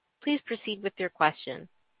James. Please proceed with your question.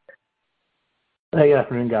 Hey, good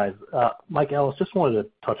afternoon, guys. Mike Ellis, just wanted to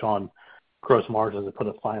touch on gross margins and put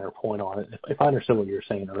a finer point on it. If I understood what you were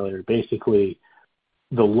saying earlier, basically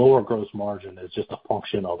the lower gross margin is just a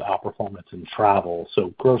function of outperformance in travel.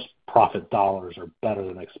 So gross profit dollars are better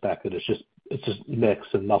than expected. It's just mix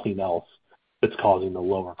and nothing else that's causing the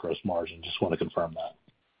lower gross margin. Just want to confirm that.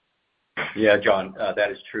 Yeah, John,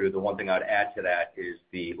 that is true. The one thing I'd add to that is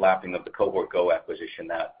the lapping of the Cohort Go acquisition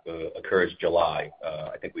that occurs July.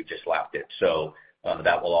 I think we just lapped it. So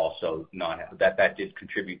that will also not have that did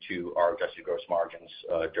contribute to our adjusted gross margins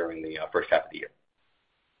during the first half of the year.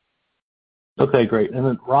 Okay, great. And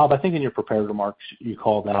then, Rob, I think in your prepared remarks, you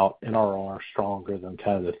called out NRR stronger than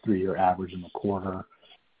kind of the 3-year average in the quarter.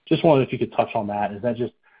 Just wondered if you could touch on that. Is that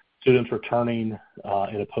just students returning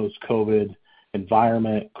in a post-COVID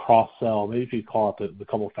environment, cross-sell? Maybe if you call out the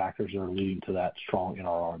couple of factors that are leading to that strong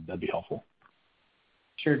NRR, that'd be helpful.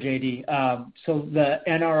 Sure, JD. So the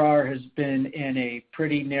NRR has been in a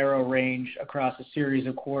pretty narrow range across a series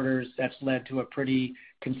of quarters. That's led to a pretty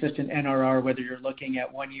consistent NRR, whether you're looking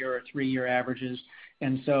at 1-year or 3-year averages.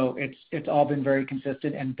 And so it's all been very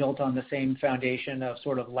consistent and built on the same foundation of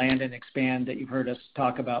sort of land and expand that you've heard us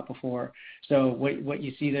talk about before. So what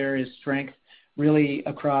you see there is strength really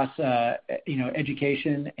across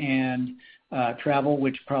education and travel,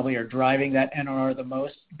 which probably are driving that NRR the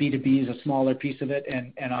most. B2B is a smaller piece of it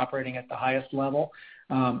and operating at the highest level.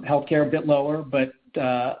 Healthcare a bit lower, but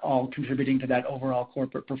all contributing to that overall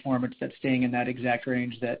corporate performance that's staying in that exact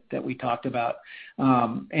range that we talked about.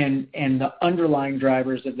 And the underlying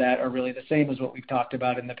drivers of that are really the same as what we've talked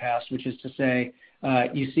about in the past, which is to say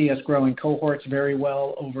you see us growing cohorts very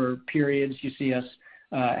well over periods. You see us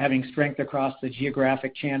having strength across the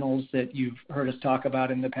geographic channels that you've heard us talk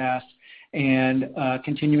about in the past, and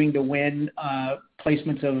continuing to win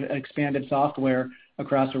placements of expanded software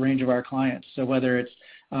across a range of our clients. So whether it's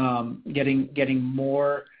getting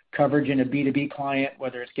more coverage in a B2B client,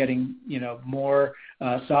 whether it's getting more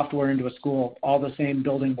software into a school, all the same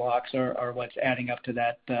building blocks are what's adding up to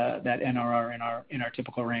that NRR in our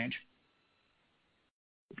typical range.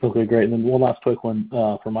 Okay, great. And then one last quick one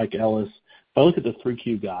for Mike Ellis. If I look at the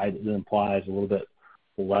 3Q guide, it implies a little bit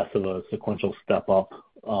less of a sequential step up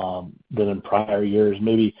than in prior years.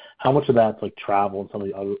 Maybe how much of that's like travel and some of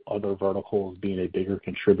the other verticals being a bigger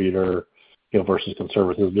contributor, versus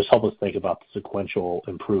conservatism? Just help us think about the sequential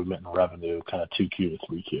improvement in revenue, kind of 2Q to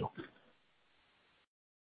 3Q.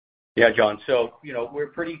 Yeah, John. So, we're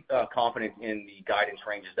pretty confident in the guidance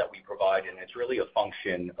ranges that we provide, and it's really a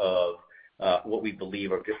function of what we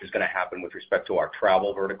believe is going to happen with respect to our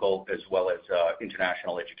travel vertical as well as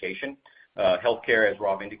international education. Healthcare, as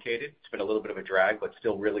Rob indicated, it's been a little bit of a drag, but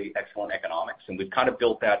still really excellent economics, and we've kind of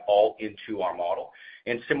built that all into our model.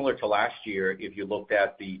 And similar to last year, if you looked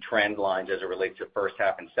at the trend lines as it relates to first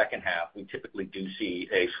half and second half, we typically do see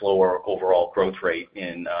a slower overall growth rate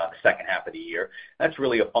in the second half of the year. That's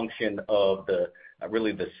really a function of the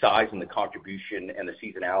size and the contribution and the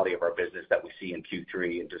seasonality of our business that we see in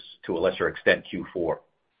Q3 and just to a lesser extent Q4.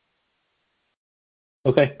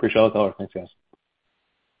 Okay, appreciate all the color. Thanks, guys.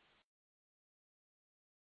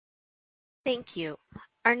 Thank you.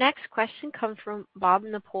 Our next question comes from Bob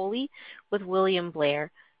Napoli with William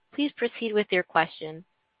Blair. Please proceed with your question.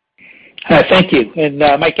 Thank you. And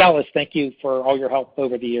Mike Ellis, thank you for all your help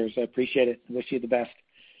over the years. I appreciate it. I wish you the best.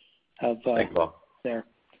 Thanks, Bob. There.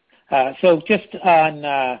 So just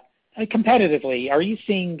on competitively, are you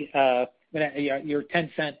seeing your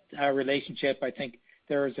Tencent relationship? I think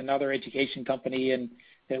there is another education company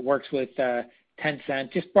that works with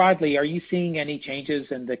Tencent. Just broadly, are you seeing any changes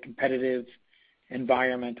in the competitive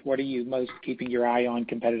environment? What are you most keeping your eye on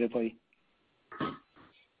competitively?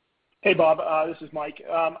 Hey, Bob. This is Mike.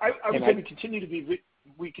 I would say we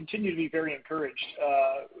continue to be very encouraged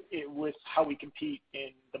with how we compete in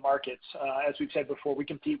the markets. As we've said before, we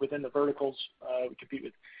compete within the verticals. We compete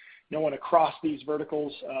with no one across these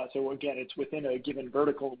verticals. So again, it's within a given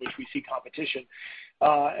vertical in which we see competition.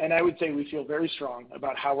 And I would say we feel very strong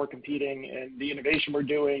about how we're competing and the innovation we're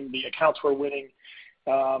doing, the accounts we're winning,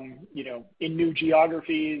 in new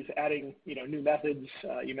geographies, adding, new methods.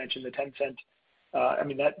 You mentioned the 10-cent. I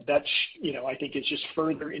mean, that's, I think it's just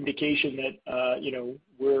further indication that,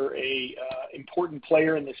 we're a important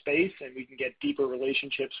player in the space, and we can get deeper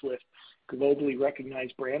relationships with globally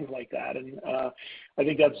recognized brands like that. And I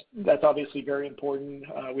think that's obviously very important.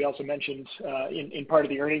 We also mentioned in part of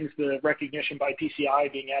the earnings the recognition by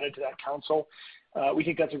PCI being added to that council. We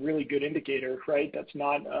think that's a really good indicator, right? That's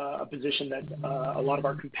not a position that a lot of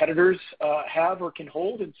our competitors have or can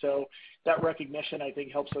hold. And so that recognition, I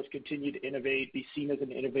think, helps us continue to innovate, be seen as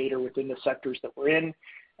an innovator within the sectors that we're in.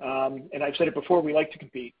 And I've said it before, we like to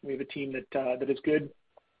compete. We have a team that is good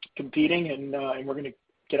competing, and we're going to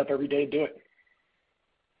get up every day and do it.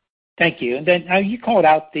 Thank you. And then you called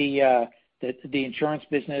out the insurance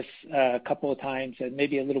business a couple of times, and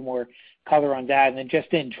maybe a little more color on that. And then just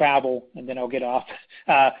in travel, and then I'll get off.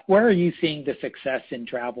 Where are you seeing the success in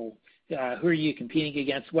travel? Who are you competing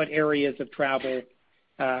against? What areas of travel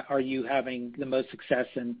are you having the most success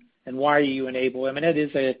in, and why are you enabled? I mean, it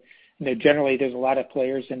is generally there's a lot of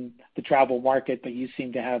players in the travel market, but you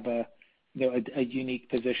seem to have a unique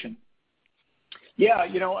position. Yeah,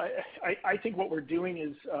 I think what we're doing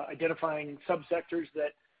is identifying subsectors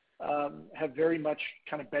that have very much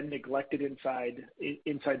kind of been neglected inside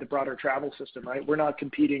the broader travel system, right? We're not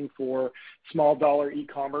competing for small dollar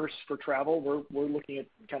e-commerce for travel. We're looking at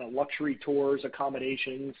kind of luxury tours,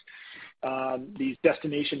 accommodations, these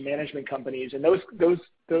destination management companies, and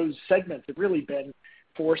those segments have really been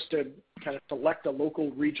forced to kind of select a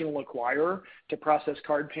local regional acquirer to process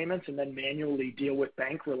card payments and then manually deal with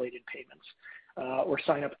bank-related payments. Or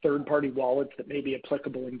sign up third-party wallets that may be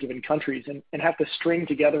applicable in given countries and have to string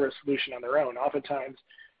together a solution on their own. Oftentimes,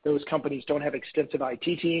 those companies don't have extensive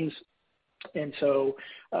IT teams, and so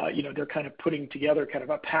they're kind of putting together kind of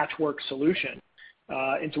a patchwork solution.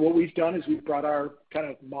 And so what we've done is we've brought our kind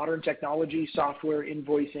of modern technology, software,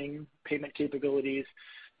 invoicing, payment capabilities,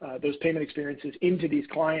 those payment experiences into these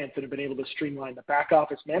clients that have been able to streamline the back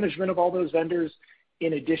office management of all those vendors,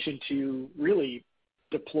 in addition to really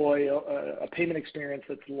deploy a payment experience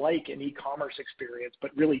that's like an e-commerce experience,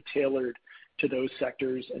 but really tailored to those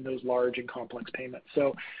sectors and those large and complex payments.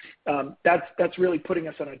 So that's really putting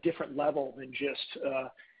us on a different level than just,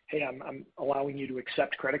 hey, I'm allowing you to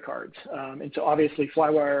accept credit cards. And so obviously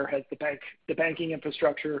Flywire has the banking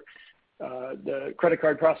infrastructure, the credit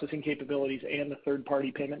card processing capabilities, and the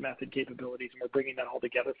third-party payment method capabilities, and we're bringing that all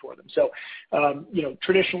together for them. So,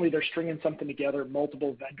 traditionally they're stringing something together,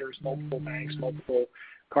 multiple vendors, multiple banks, multiple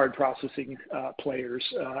card processing players,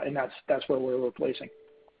 and that's where we're replacing.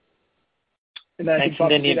 And then I think Bob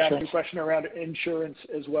did ask a question around insurance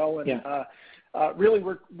as well, and really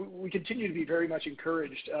we continue to be very much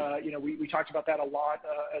encouraged. We talked about that a lot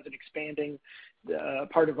as an expanding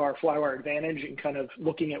part of our Flywire advantage, and kind of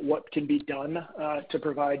looking at what can be done to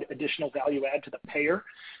provide additional value add to the payer.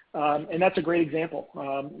 And that's a great example.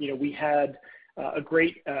 We had a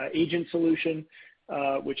great agent solution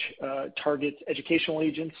which targets educational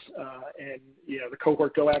agents, and the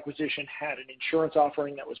Cohort Go acquisition had an insurance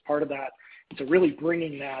offering that was part of that. And so really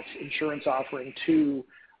bringing that insurance offering to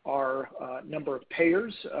our number of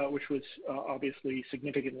payers, which was obviously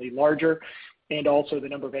significantly larger, and also the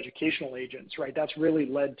number of educational agents, right? That's really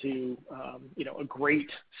led to a great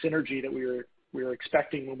synergy that we were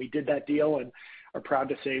expecting when we did that deal, and are proud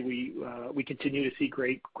to say we continue to see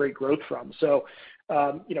great growth from. So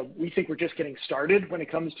we think we're just getting started when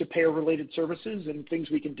it comes to payer-related services and things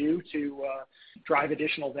we can do to drive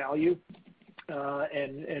additional value.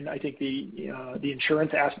 And I think the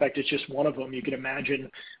insurance aspect is just one of them. You can imagine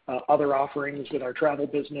other offerings with our travel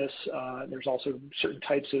business. There's also certain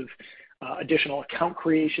types of additional account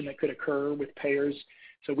creation that could occur with payers.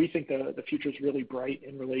 So we think the future is really bright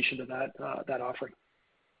in relation to that offering.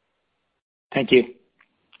 Thank you.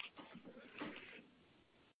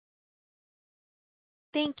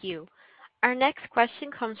 Thank you. Our next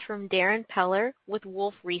question comes from Darrin Peller with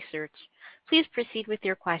Wolfe Research. Please proceed with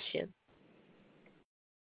your question.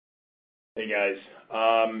 Hey, guys.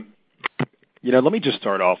 Let me just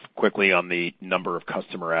start off quickly on the number of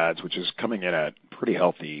customer adds, which is coming in at pretty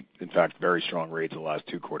healthy, in fact, very strong rates the last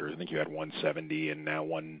 2 quarters. I think you had 170 and now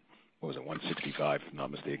 165, if I'm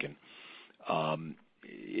not mistaken.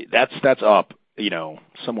 That's up,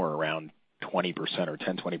 somewhere around 20% or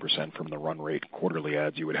 10-20% from the run rate quarterly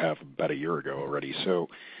adds you would have about a year ago already. So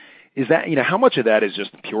is that, how much of that is just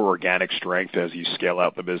pure organic strength as you scale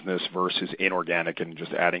out the business versus inorganic and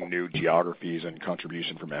just adding new geographies and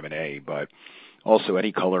contribution from M&A? But also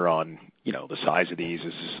any color on, the size of these,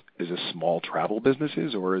 is this small travel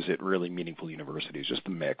businesses or is it really meaningful universities? Just the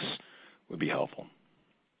mix would be helpful.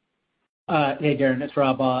 Hey, Darren, it's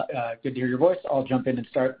Rob. Good to hear your voice. I'll jump in and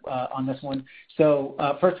start on this one. So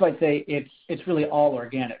first of all, I'd say it's really all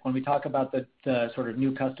organic. When we talk about the sort of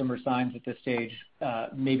new customer signs at this stage,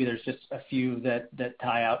 maybe there's just a few that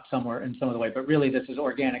tie out somewhere in some of the way. But really, this is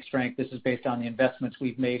organic strength. This is based on the investments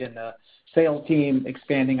we've made in the sales team,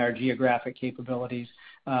 expanding our geographic capabilities.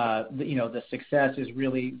 The success is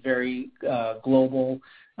really very global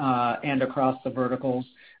and across the verticals.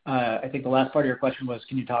 I think the last part of your question was,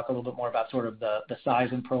 can you talk a little bit more about sort of the size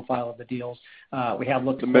and profile of the deals? We have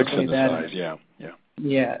looked the at mix and the that. size, yeah.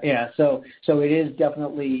 Yeah. So it is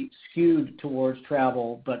definitely skewed towards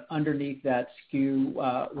travel, but underneath that skew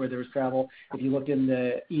where there's travel, if you looked in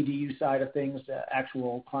the EDU side of things, the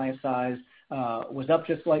actual client size was up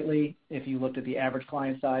just slightly. If you looked at the average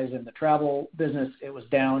client size in the travel business, it was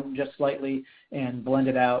down just slightly and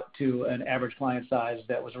blended out to an average client size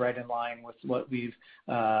that was right in line with what we've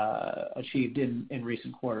achieved in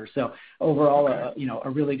recent quarters. So overall, a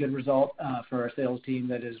really good result for our sales team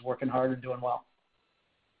that is working hard and doing well.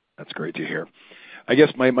 That's great to hear. I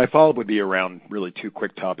guess my follow-up would be around really two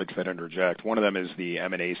quick topics that interject. One of them is the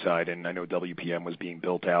M&A side, and I know WPM was being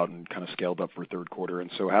built out and kind of scaled up for third quarter.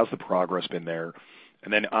 And so how's the progress been there?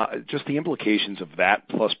 And then just the implications of that,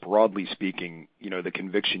 plus broadly speaking, the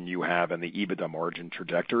conviction you have and the EBITDA margin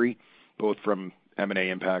trajectory, both from M&A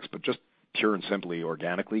impacts, but just pure and simply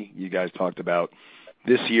organically. You guys talked about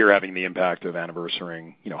this year having the impact of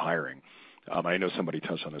anniversarying, hiring. I know somebody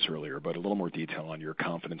touched on this earlier, but a little more detail on your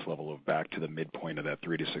confidence level of back to the midpoint of that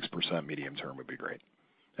 3 to 6% medium term would be great.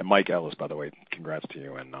 And Mike Ellis, by the way, congrats to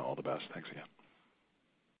you and all the best. Thanks again.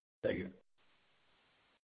 Thank you.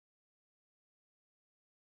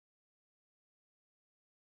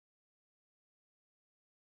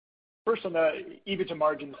 First on the EBITDA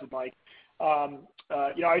margins, Mike.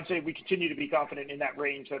 I'd say we continue to be confident in that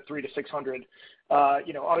range of 300 to 600.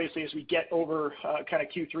 Obviously, as we get over kind of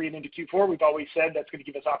Q3 and into Q4, we've always said that's going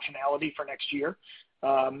to give us optionality for next year.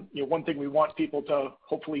 One thing we want people to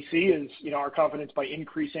hopefully see is, our confidence by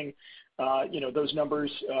increasing, those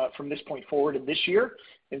numbers from this point forward in this year.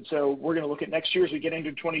 And so we're going to look at next year as we get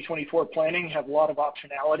into 2024 planning, have a lot of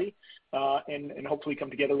optionality, and hopefully come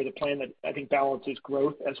together with a plan that I think balances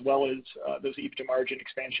growth as well as those EBITDA margin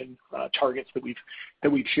expansion targets that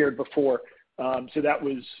we've shared before. So that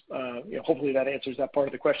was, hopefully that answers that part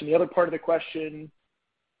of the question. The other part of the question,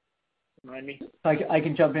 remind me. I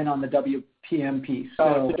can jump in on the WPM piece.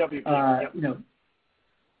 The WPM, yep.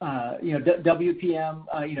 WPM,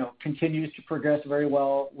 continues to progress very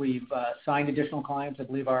well. We've signed additional clients. I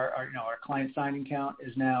believe our client signing count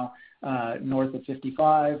is now north of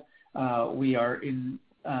 55. We are in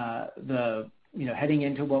heading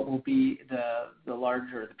into what will be the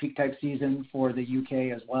larger, the peak type season for the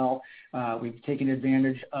UK as well. We've taken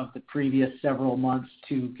advantage of the previous several months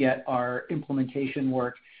to get our implementation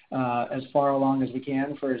work as far along as we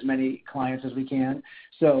can for as many clients as we can.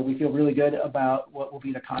 So we feel really good about what will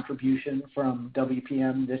be the contribution from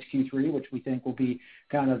WPM this Q3, which we think will be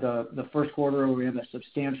kind of the first quarter where we have a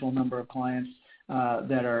substantial number of clients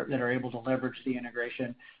that are able to leverage the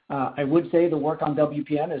integration. I would say the work on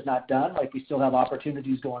WPM is not done. Like, we still have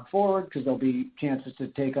opportunities going forward because there'll be chances to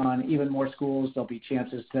take on even more schools. There'll be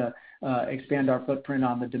chances to expand our footprint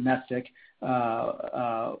on the domestic,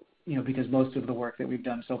 because most of the work that we've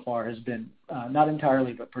done so far has been not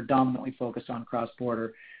entirely, but predominantly focused on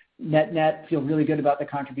cross-border. Net feel really good about the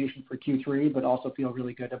contribution for Q3, but also feel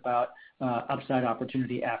really good about upside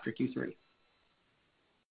opportunity after Q3.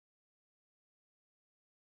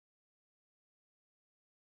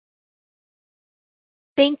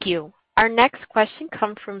 Thank you. Our next question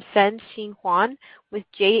comes from Tien-Tsin Huang with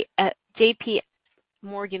JP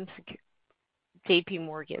Morgan.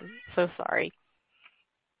 So sorry.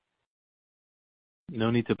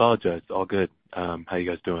 No need to apologize. All good. How you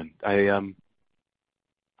guys doing?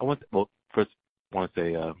 First want to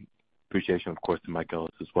say appreciation, of course, to Mike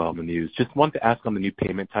Ellis as well in the news. Just wanted to ask on the new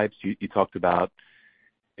payment types. You talked about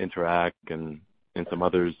Interact and some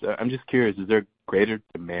others. I'm just curious, is there greater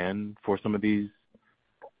demand for some of these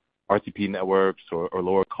RTP networks or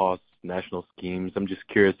lower cost national schemes? I'm just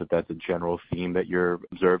curious if that's a general theme that you're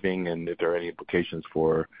observing and if there are any implications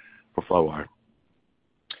for Flywire.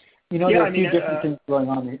 There are a few different things going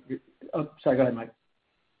on. Sorry, go ahead, Mike.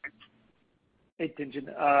 Hey, Tien-Tsin.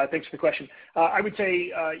 Thanks for the question. I would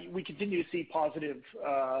say we continue to see positive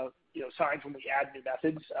signs when we add new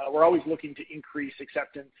methods. We're always looking to increase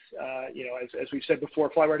acceptance. As we've said before,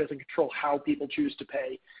 Flywire doesn't control how people choose to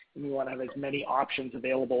pay, and we want to have as many options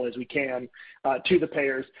available as we can to the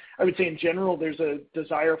payers. I would say in general, there's a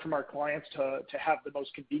desire from our clients to have the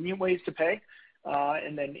most convenient ways to pay.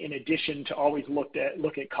 and then in addition to always look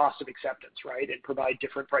at cost of acceptance, right, and provide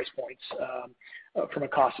different price points from a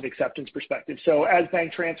cost of acceptance perspective. So as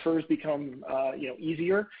bank transfers become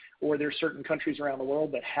easier, or there's certain countries around the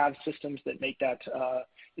world that have systems that make that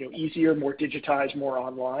easier, more digitized, more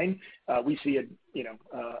online, we see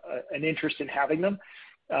an interest in having them.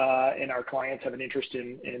 And our clients have an interest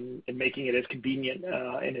in making it as convenient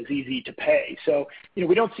and as easy to pay. So,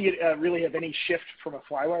 we don't see it really have any shift from a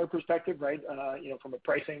Flywire perspective, right? From a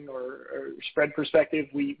pricing or spread perspective,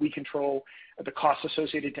 we control the costs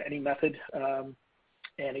associated to any method.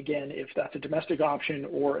 And again, if that's a domestic option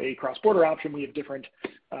or a cross-border option, we have different,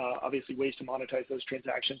 obviously, ways to monetize those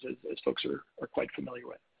transactions as folks are quite familiar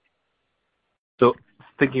with. So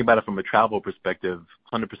thinking about it from a travel perspective,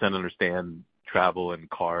 100% understand travel and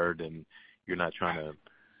card, and you're not trying to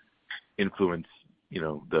influence,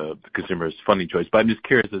 the consumer's funding choice. But I'm just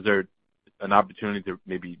curious, is there an opportunity to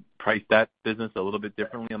maybe price that business a little bit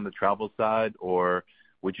differently on the travel side, or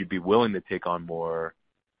would you be willing to take on more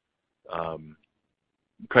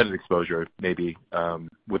credit exposure, maybe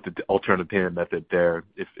with the alternative payment method there,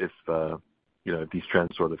 if these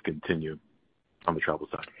trends sort of continue on the travel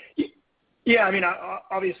side? Yeah, I mean,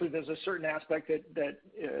 obviously there's a certain aspect that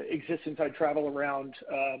exists inside travel around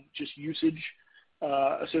just usage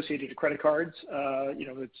associated to credit cards.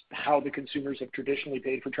 It's how the consumers have traditionally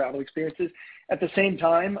paid for travel experiences. At the same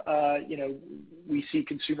time, we see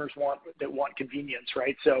consumers want convenience,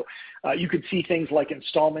 right? So you could see things like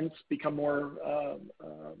installments become more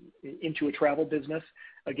into a travel business.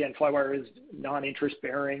 Again, Flywire is non-interest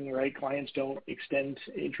bearing, right? Clients don't extend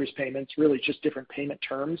interest payments, really just different payment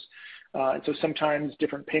terms. And so sometimes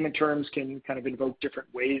different payment terms can kind of invoke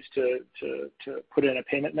different ways to put in a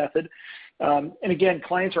payment method. And again,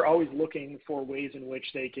 clients are always looking for ways in which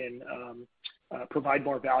they can provide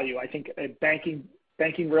more value. I think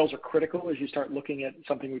banking rails are critical as you start looking at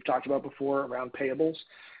something we've talked about before around payables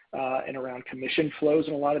and around commission flows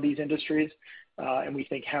in a lot of these industries. And we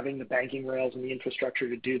think having the banking rails and the infrastructure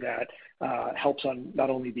to do that helps on not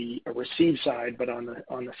only the receive side, but on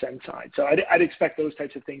the send side. So I'd expect those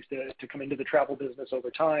types of things to come into the travel business over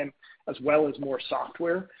time, as well as more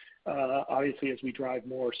software. Obviously, as we drive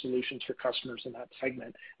more solutions for customers in that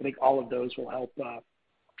segment, I think all of those will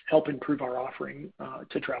help improve our offering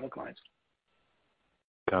to travel clients.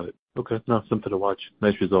 Got it. Okay. No, something to watch.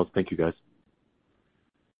 Nice results. Thank you, guys.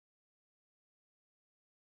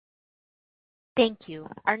 Thank you.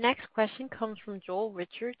 Our next question comes from Joel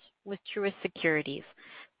Richards with Truist Securities.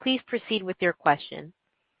 Please proceed with your question.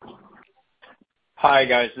 Hi,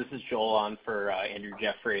 guys. This is Joel on for Andrew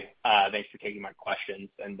Jeffrey. Thanks for taking my questions,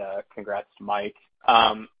 and congrats to Mike.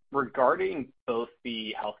 Regarding both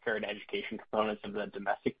the healthcare and education components of the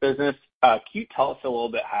domestic business, can you tell us a little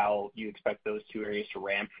bit how you expect those two areas to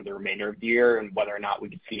ramp for the remainder of the year, and whether or not we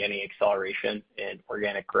could see any acceleration in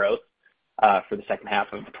organic growth for the second half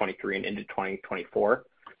of 2023 and into 2024?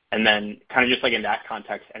 And then kind of just like in that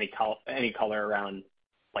context, any color around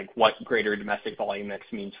like what greater domestic volume mix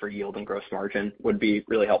means for yield and gross margin would be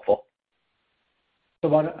really helpful.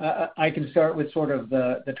 So I can start with sort of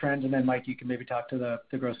the trends, and then Mike, you can maybe talk to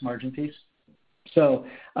the gross margin piece. So,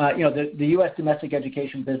 the U.S. domestic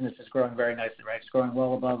education business is growing very nicely, right? It's growing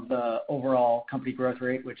well above the overall company growth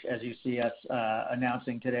rate, which, as you see us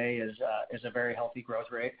announcing today, is a very healthy growth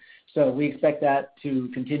rate. So we expect that to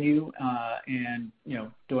continue, and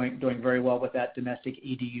doing very well with that domestic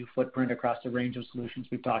EDU footprint across the range of solutions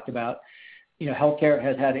we've talked about. Healthcare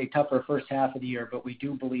has had a tougher first half of the year, but we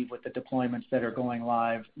do believe with the deployments that are going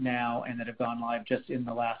live now and that have gone live just in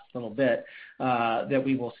the last little bit, that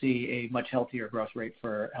we will see a much healthier growth rate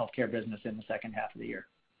for healthcare business in the second half of the year.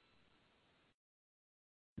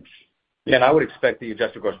 Yeah, and I would expect the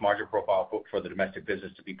adjusted gross margin profile for the domestic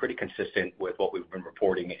business to be pretty consistent with what we've been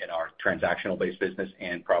reporting in our transactional-based business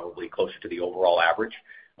and probably closer to the overall average.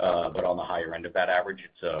 But on the higher end of that average,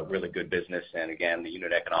 it's a really good business. And again, the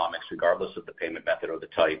unit economics, regardless of the payment method or the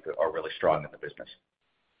type, are really strong in the business.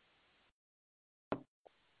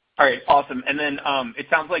 All right, awesome. And then it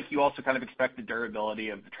sounds like you also kind of expect the durability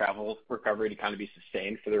of the travel recovery to kind of be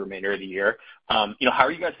sustained for the remainder of the year. How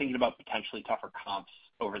are you guys thinking about potentially tougher comps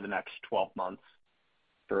over the next 12 months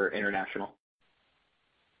for international?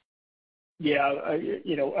 Yeah,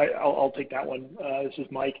 I'll take that one. This is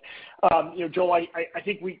Mike. Joel, I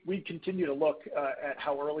think we continue to look at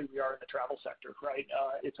how early we are in the travel sector, right?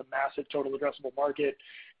 It's a massive total addressable market.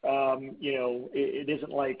 It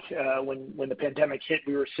isn't like when the pandemic hit,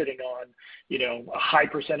 we were sitting on, a high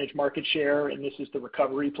percentage market share, and this is the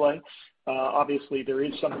recovery play. Obviously, there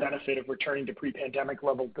is some benefit of returning to pre-pandemic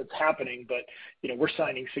level that's happening, but we're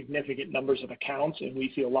signing significant numbers of accounts, and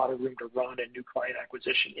we see a lot of room to run and new client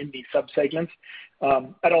acquisition in these subsegments.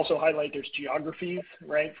 I'd also highlight there's geographies,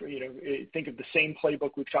 right? Think of the same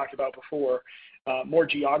playbook we've talked about before. More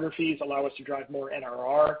geographies allow us to drive more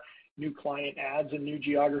NRR, new client adds in new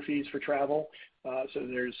geographies for travel. So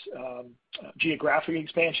there's geographic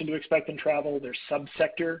expansion to expect in travel. There's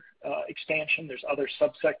subsector expansion. There's other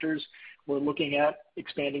subsectors we're looking at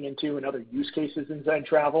expanding into and other use cases inside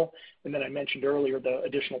travel. And then I mentioned earlier the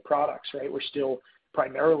additional products, right? We're still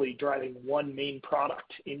primarily driving one main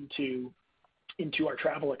product into our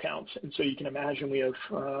travel accounts. And so you can imagine we have,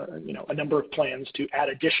 a number of plans to add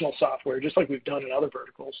additional software, just like we've done in other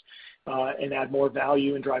verticals, and add more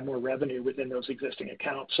value and drive more revenue within those existing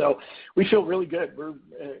accounts. So we feel really good. We're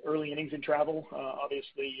early innings in travel.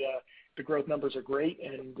 Obviously, the growth numbers are great,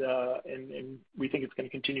 and we think it's going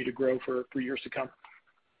to continue to grow for years to come.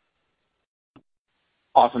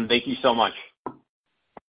 Awesome. Thank you so much.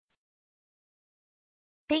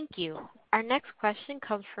 Thank you. Our next question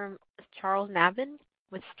comes from Charles Nabhan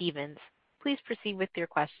with Stephens. Please proceed with your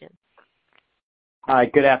question. Hi,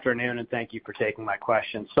 good afternoon, and thank you for taking my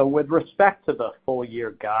question. So with respect to the full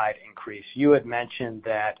year guide increase, you had mentioned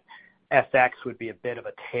that FX would be a bit of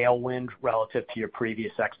a tailwind relative to your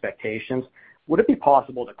previous expectations. Would it be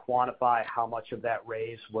possible to quantify how much of that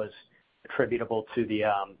raise was attributable to the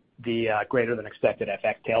greater than expected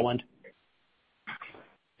FX tailwind?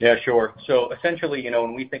 Yeah, sure. So essentially,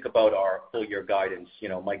 when we think about our full year guidance,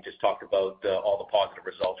 Mike just talked about all the positive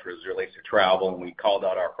results as it relates to travel, and we called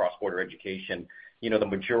out our cross-border education. The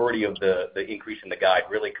majority of the increase in the guide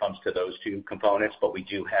really comes to those two components, but we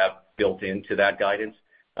do have built into that guidance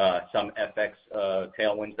some FX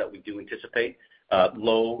tailwinds that we do anticipate.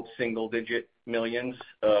 Low single-digit millions,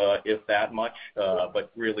 if that much,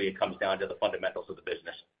 but really it comes down to the fundamentals of the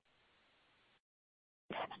business.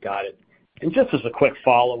 Got it. And just as a quick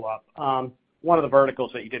follow-up, one of the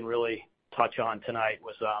verticals that you didn't really touch on tonight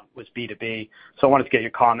was B2B. So I wanted to get your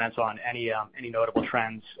comments on any notable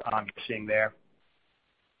trends you're seeing there.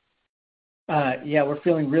 Yeah, we're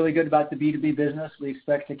feeling really good about the B2B business. We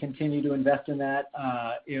expect to continue to invest in that.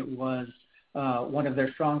 It was one of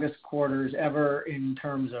their strongest quarters ever in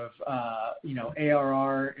terms of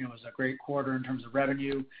ARR. It was a great quarter in terms of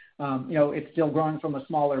revenue. It's still growing from a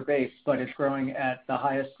smaller base, but it's growing at the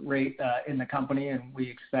highest rate in the company, and we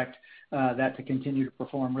expect that to continue to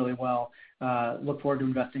perform really well. Look forward to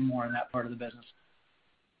investing more in that part of the business.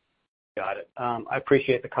 Got it. I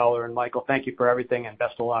appreciate the color, and Michael, thank you for everything, and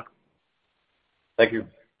best of luck. Thank you.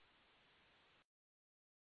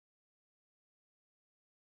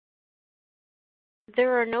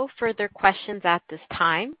 There are no further questions at this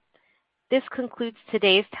time. This concludes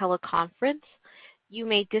today's teleconference. You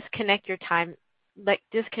may disconnect your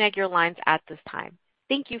lines at this time.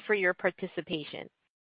 Thank you for your participation.